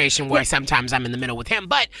conversation where sometimes I'm in the middle with him.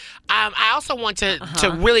 But I also want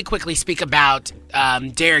to really quickly speak about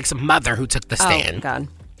Derek's mother, who took the stand. Oh, God.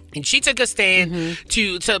 And she took a stand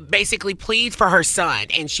to basically plead for her son.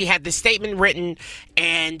 And she had this statement written,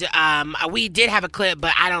 and we did have a clip,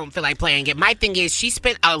 but I don't feel like playing it. My thing is, she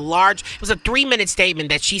spent it was a 3-minute statement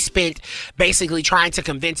that she spent basically trying to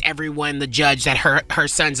convince everyone, the judge, that her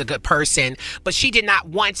son's a good person. But she did not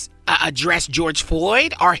once address George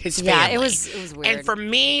Floyd or his family. Yeah, it was weird. And for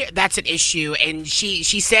me, that's an issue. And she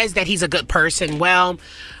says that he's a good person. Well,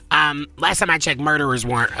 last time I checked, murderers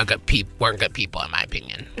weren't good people, in my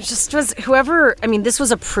opinion. It just was whoever. I mean, this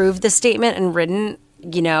was approved, the statement, and written.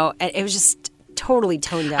 You know, it was just totally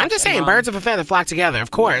toned down. I'm just saying, birds of a feather flock together.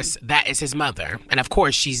 Of course, that is his mother, and of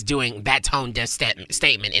course, she's doing that tone deaf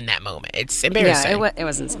statement in that moment. It's embarrassing. Yeah, it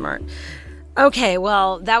wasn't smart. Okay,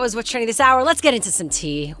 well, that was What's Trending This Hour. Let's get into some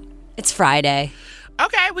tea. It's Friday.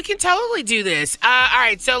 Okay, we can totally do this. All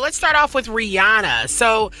right, so let's start off with Rihanna.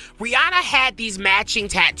 So Rihanna had these matching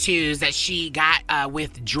tattoos that she got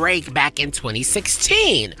with Drake back in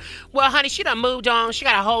 2016. Well, honey, she done moved on. She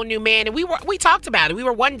got a whole new man, and we talked about it. We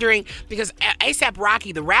were wondering because A$AP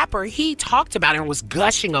Rocky, the rapper, he talked about her and was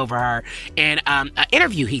gushing over her in an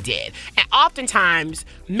interview he did. And oftentimes,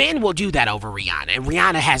 men will do that over Rihanna, and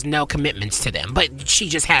Rihanna has no commitments to them, but she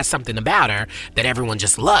just has something about her that everyone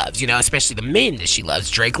just loves, especially the men that she loves.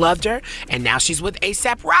 Drake loved her, and now she's with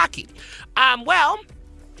A$AP Rocky. Well,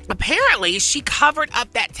 apparently she covered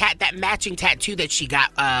up that matching tattoo that she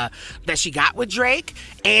got with Drake,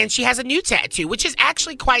 and she has a new tattoo, which is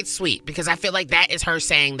actually quite sweet because I feel like that is her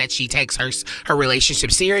saying that she takes her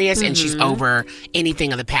relationship serious and she's over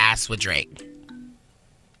anything of the past with Drake.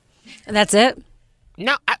 And that's it?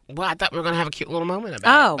 No, I thought we were going to have a cute little moment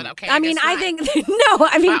about it. But okay, I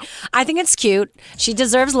think it's cute. She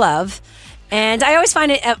deserves love. And I always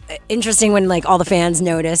find it interesting when, all the fans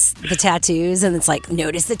notice the tattoos, and it's like,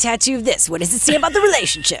 notice the tattoo of this. What does it say about the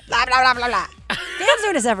relationship? Blah, blah, blah, blah, blah. Fans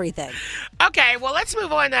notice everything. Okay, well, let's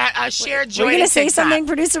move on to Cher Joy. We're going to say something,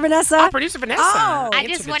 Producer Vanessa? Oh, Producer Vanessa. Oh. I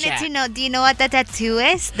just wanted to know, do you know what the tattoo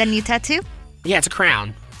is? The new tattoo? Yeah, it's a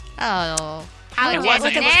crown. Oh.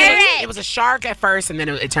 It was a shark at first, and then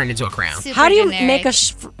it turned into a crown. How do you make a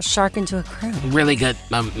shark into a crown? Really good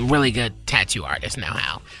tattoo artist know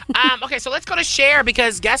how. Okay, so let's go to Cher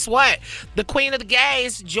because guess what? The queen of the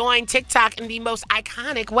gays joined TikTok in the most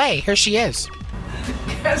iconic way. Here she is.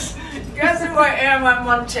 Guess who I am? I'm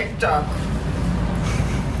on TikTok.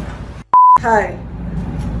 Hi.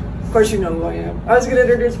 Of course you know who I am. I was going to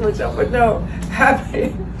introduce myself, but no.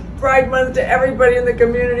 Happy Pride Month to everybody in the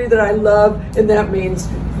community that I love, and that means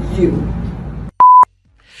you.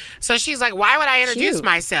 So she's like, why would I introduce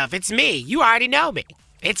myself? It's me. You already know me.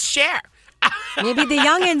 It's Cher. Maybe the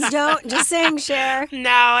youngins don't. Just saying, Cher.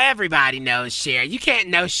 No, everybody knows Cher. You can't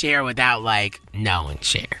know Cher without, knowing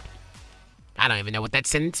Cher. I don't even know what that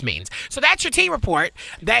sentence means. So that's your Tea Report.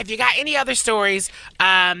 That if you got any other stories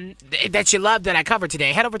that you love that I covered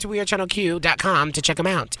today, head over to WeAreChannelQ.com to check them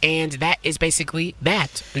out. And that is basically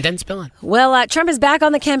that. And then spilling. Well, Trump is back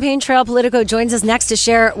on the campaign trail. Politico joins us next to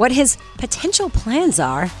share what his potential plans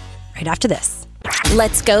are right after this.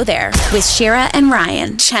 Let's go there with Shira and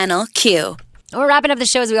Ryan, Channel Q. We're wrapping up the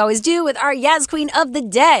show as we always do with our Yaz Queen of the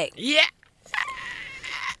Day. Yeah.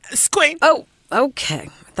 Queen. Oh, okay.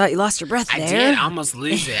 Thought you lost your breath there. I did almost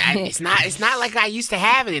lose it. It's not like I used to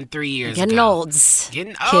have it in 3 years Getting ago. old.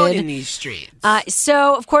 Getting old in these streets.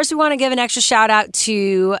 So, of course, we want to give an extra shout out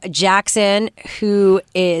to Jackson, who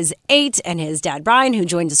is 8, and his dad, Brian, who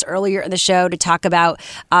joined us earlier in the show to talk about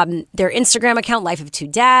their Instagram account, Life of Two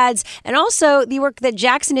Dads, and also the work that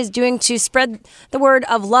Jackson is doing to spread the word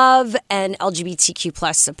of love and LGBTQ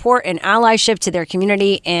plus support and allyship to their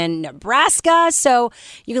community in Nebraska. So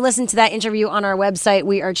you can listen to that interview on our website,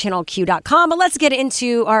 WeAreChannelQ.com. But let's get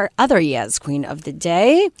into our other Yes Queen of the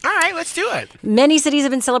Day. All right, let's do it. Many cities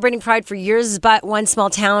have been celebrating Pride for years, but one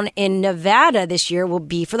small town in Nevada this year will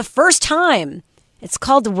be for the first time. It's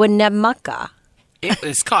called Winnemucca.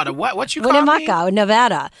 It's called a what? What you call Winnemucca,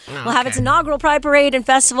 Nevada. Oh, will have its inaugural Pride Parade and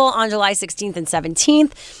Festival on July 16th and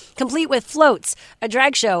 17th, complete with floats, a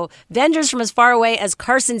drag show, vendors from as far away as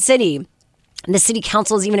Carson City. The city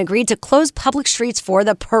council has even agreed to close public streets for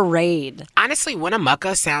the parade. Honestly,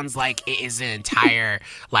 Winnemucca sounds like it is an entire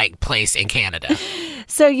place in Canada.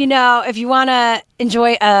 So, if you want to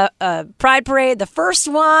enjoy a Pride Parade, the first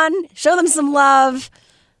one, show them some love,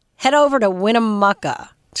 head over to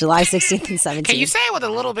Winnemucca. July 16th and 17th. Can you say it with a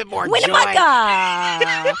little bit more Winnemucca! joy?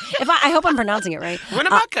 I hope I'm pronouncing it right.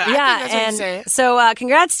 Winnemucca. Yeah, I think that's what you say. So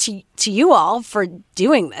congrats to you all for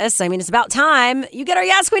doing this. I mean, it's about time you get our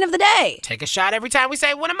Yes Queen of the Day. Take a shot every time we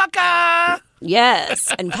say Winnemucca. Yes,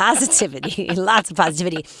 and positivity. Lots of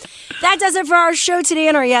positivity. That does it for our show today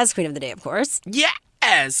and our Yes Queen of the Day, of course.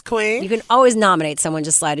 Yes, Queen. You can always nominate someone.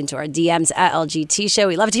 Just slide into our DMs at LGT Show.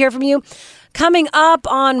 We'd love to hear from you. Coming up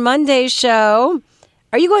on Monday's show...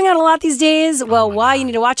 Are you going out a lot these days? Well, why? You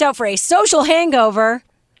need to watch out for a social hangover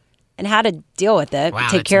and how to deal with it. Wow,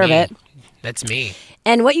 take care of it. That's me.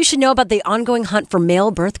 And what you should know about the ongoing hunt for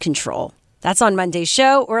male birth control. That's on Monday's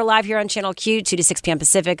show. We're live here on Channel Q, 2 to 6 p.m.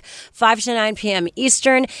 Pacific, 5 to 9 p.m.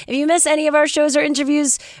 Eastern. If you miss any of our shows or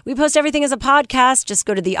interviews, we post everything as a podcast. Just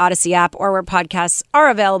go to the Odyssey app or where podcasts are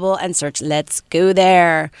available and search Let's Go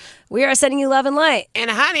There. We are sending you love and light.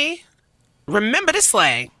 And honey... remember to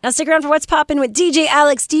slay. Now stick around for What's Poppin' with DJ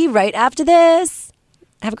Alex D right after this.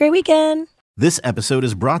 Have a great weekend. This episode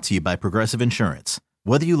is brought to you by Progressive Insurance.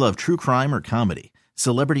 Whether you love true crime or comedy,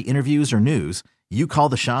 celebrity interviews or news, you call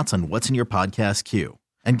the shots on what's in your podcast queue.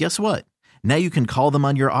 And guess what? Now you can call them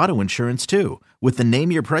on your auto insurance too with the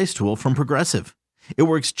Name Your Price tool from Progressive. It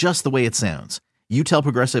works just the way it sounds. You tell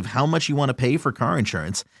Progressive how much you want to pay for car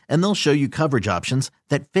insurance, and they'll show you coverage options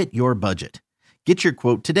that fit your budget. Get your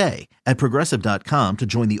quote today at Progressive.com to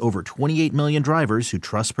join the over 28 million drivers who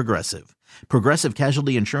trust Progressive. Progressive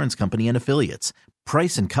Casualty Insurance Company and Affiliates.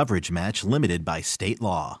 Price and coverage match limited by state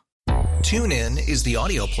law. TuneIn is the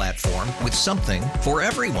audio platform with something for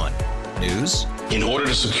everyone. News. In order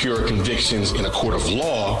to secure convictions in a court of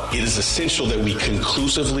law, it is essential that we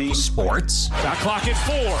conclusively. Sports. Shot clock at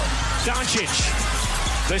 4.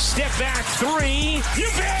 Doncic. The step back 3. You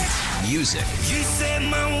bet. Music. You set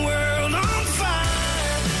my world on fire.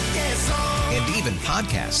 Yes, and even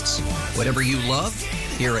podcasts. Whatever you love,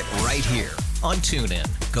 hear it right here on TuneIn.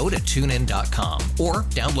 Go to TuneIn.com or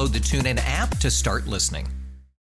download the TuneIn app to start listening.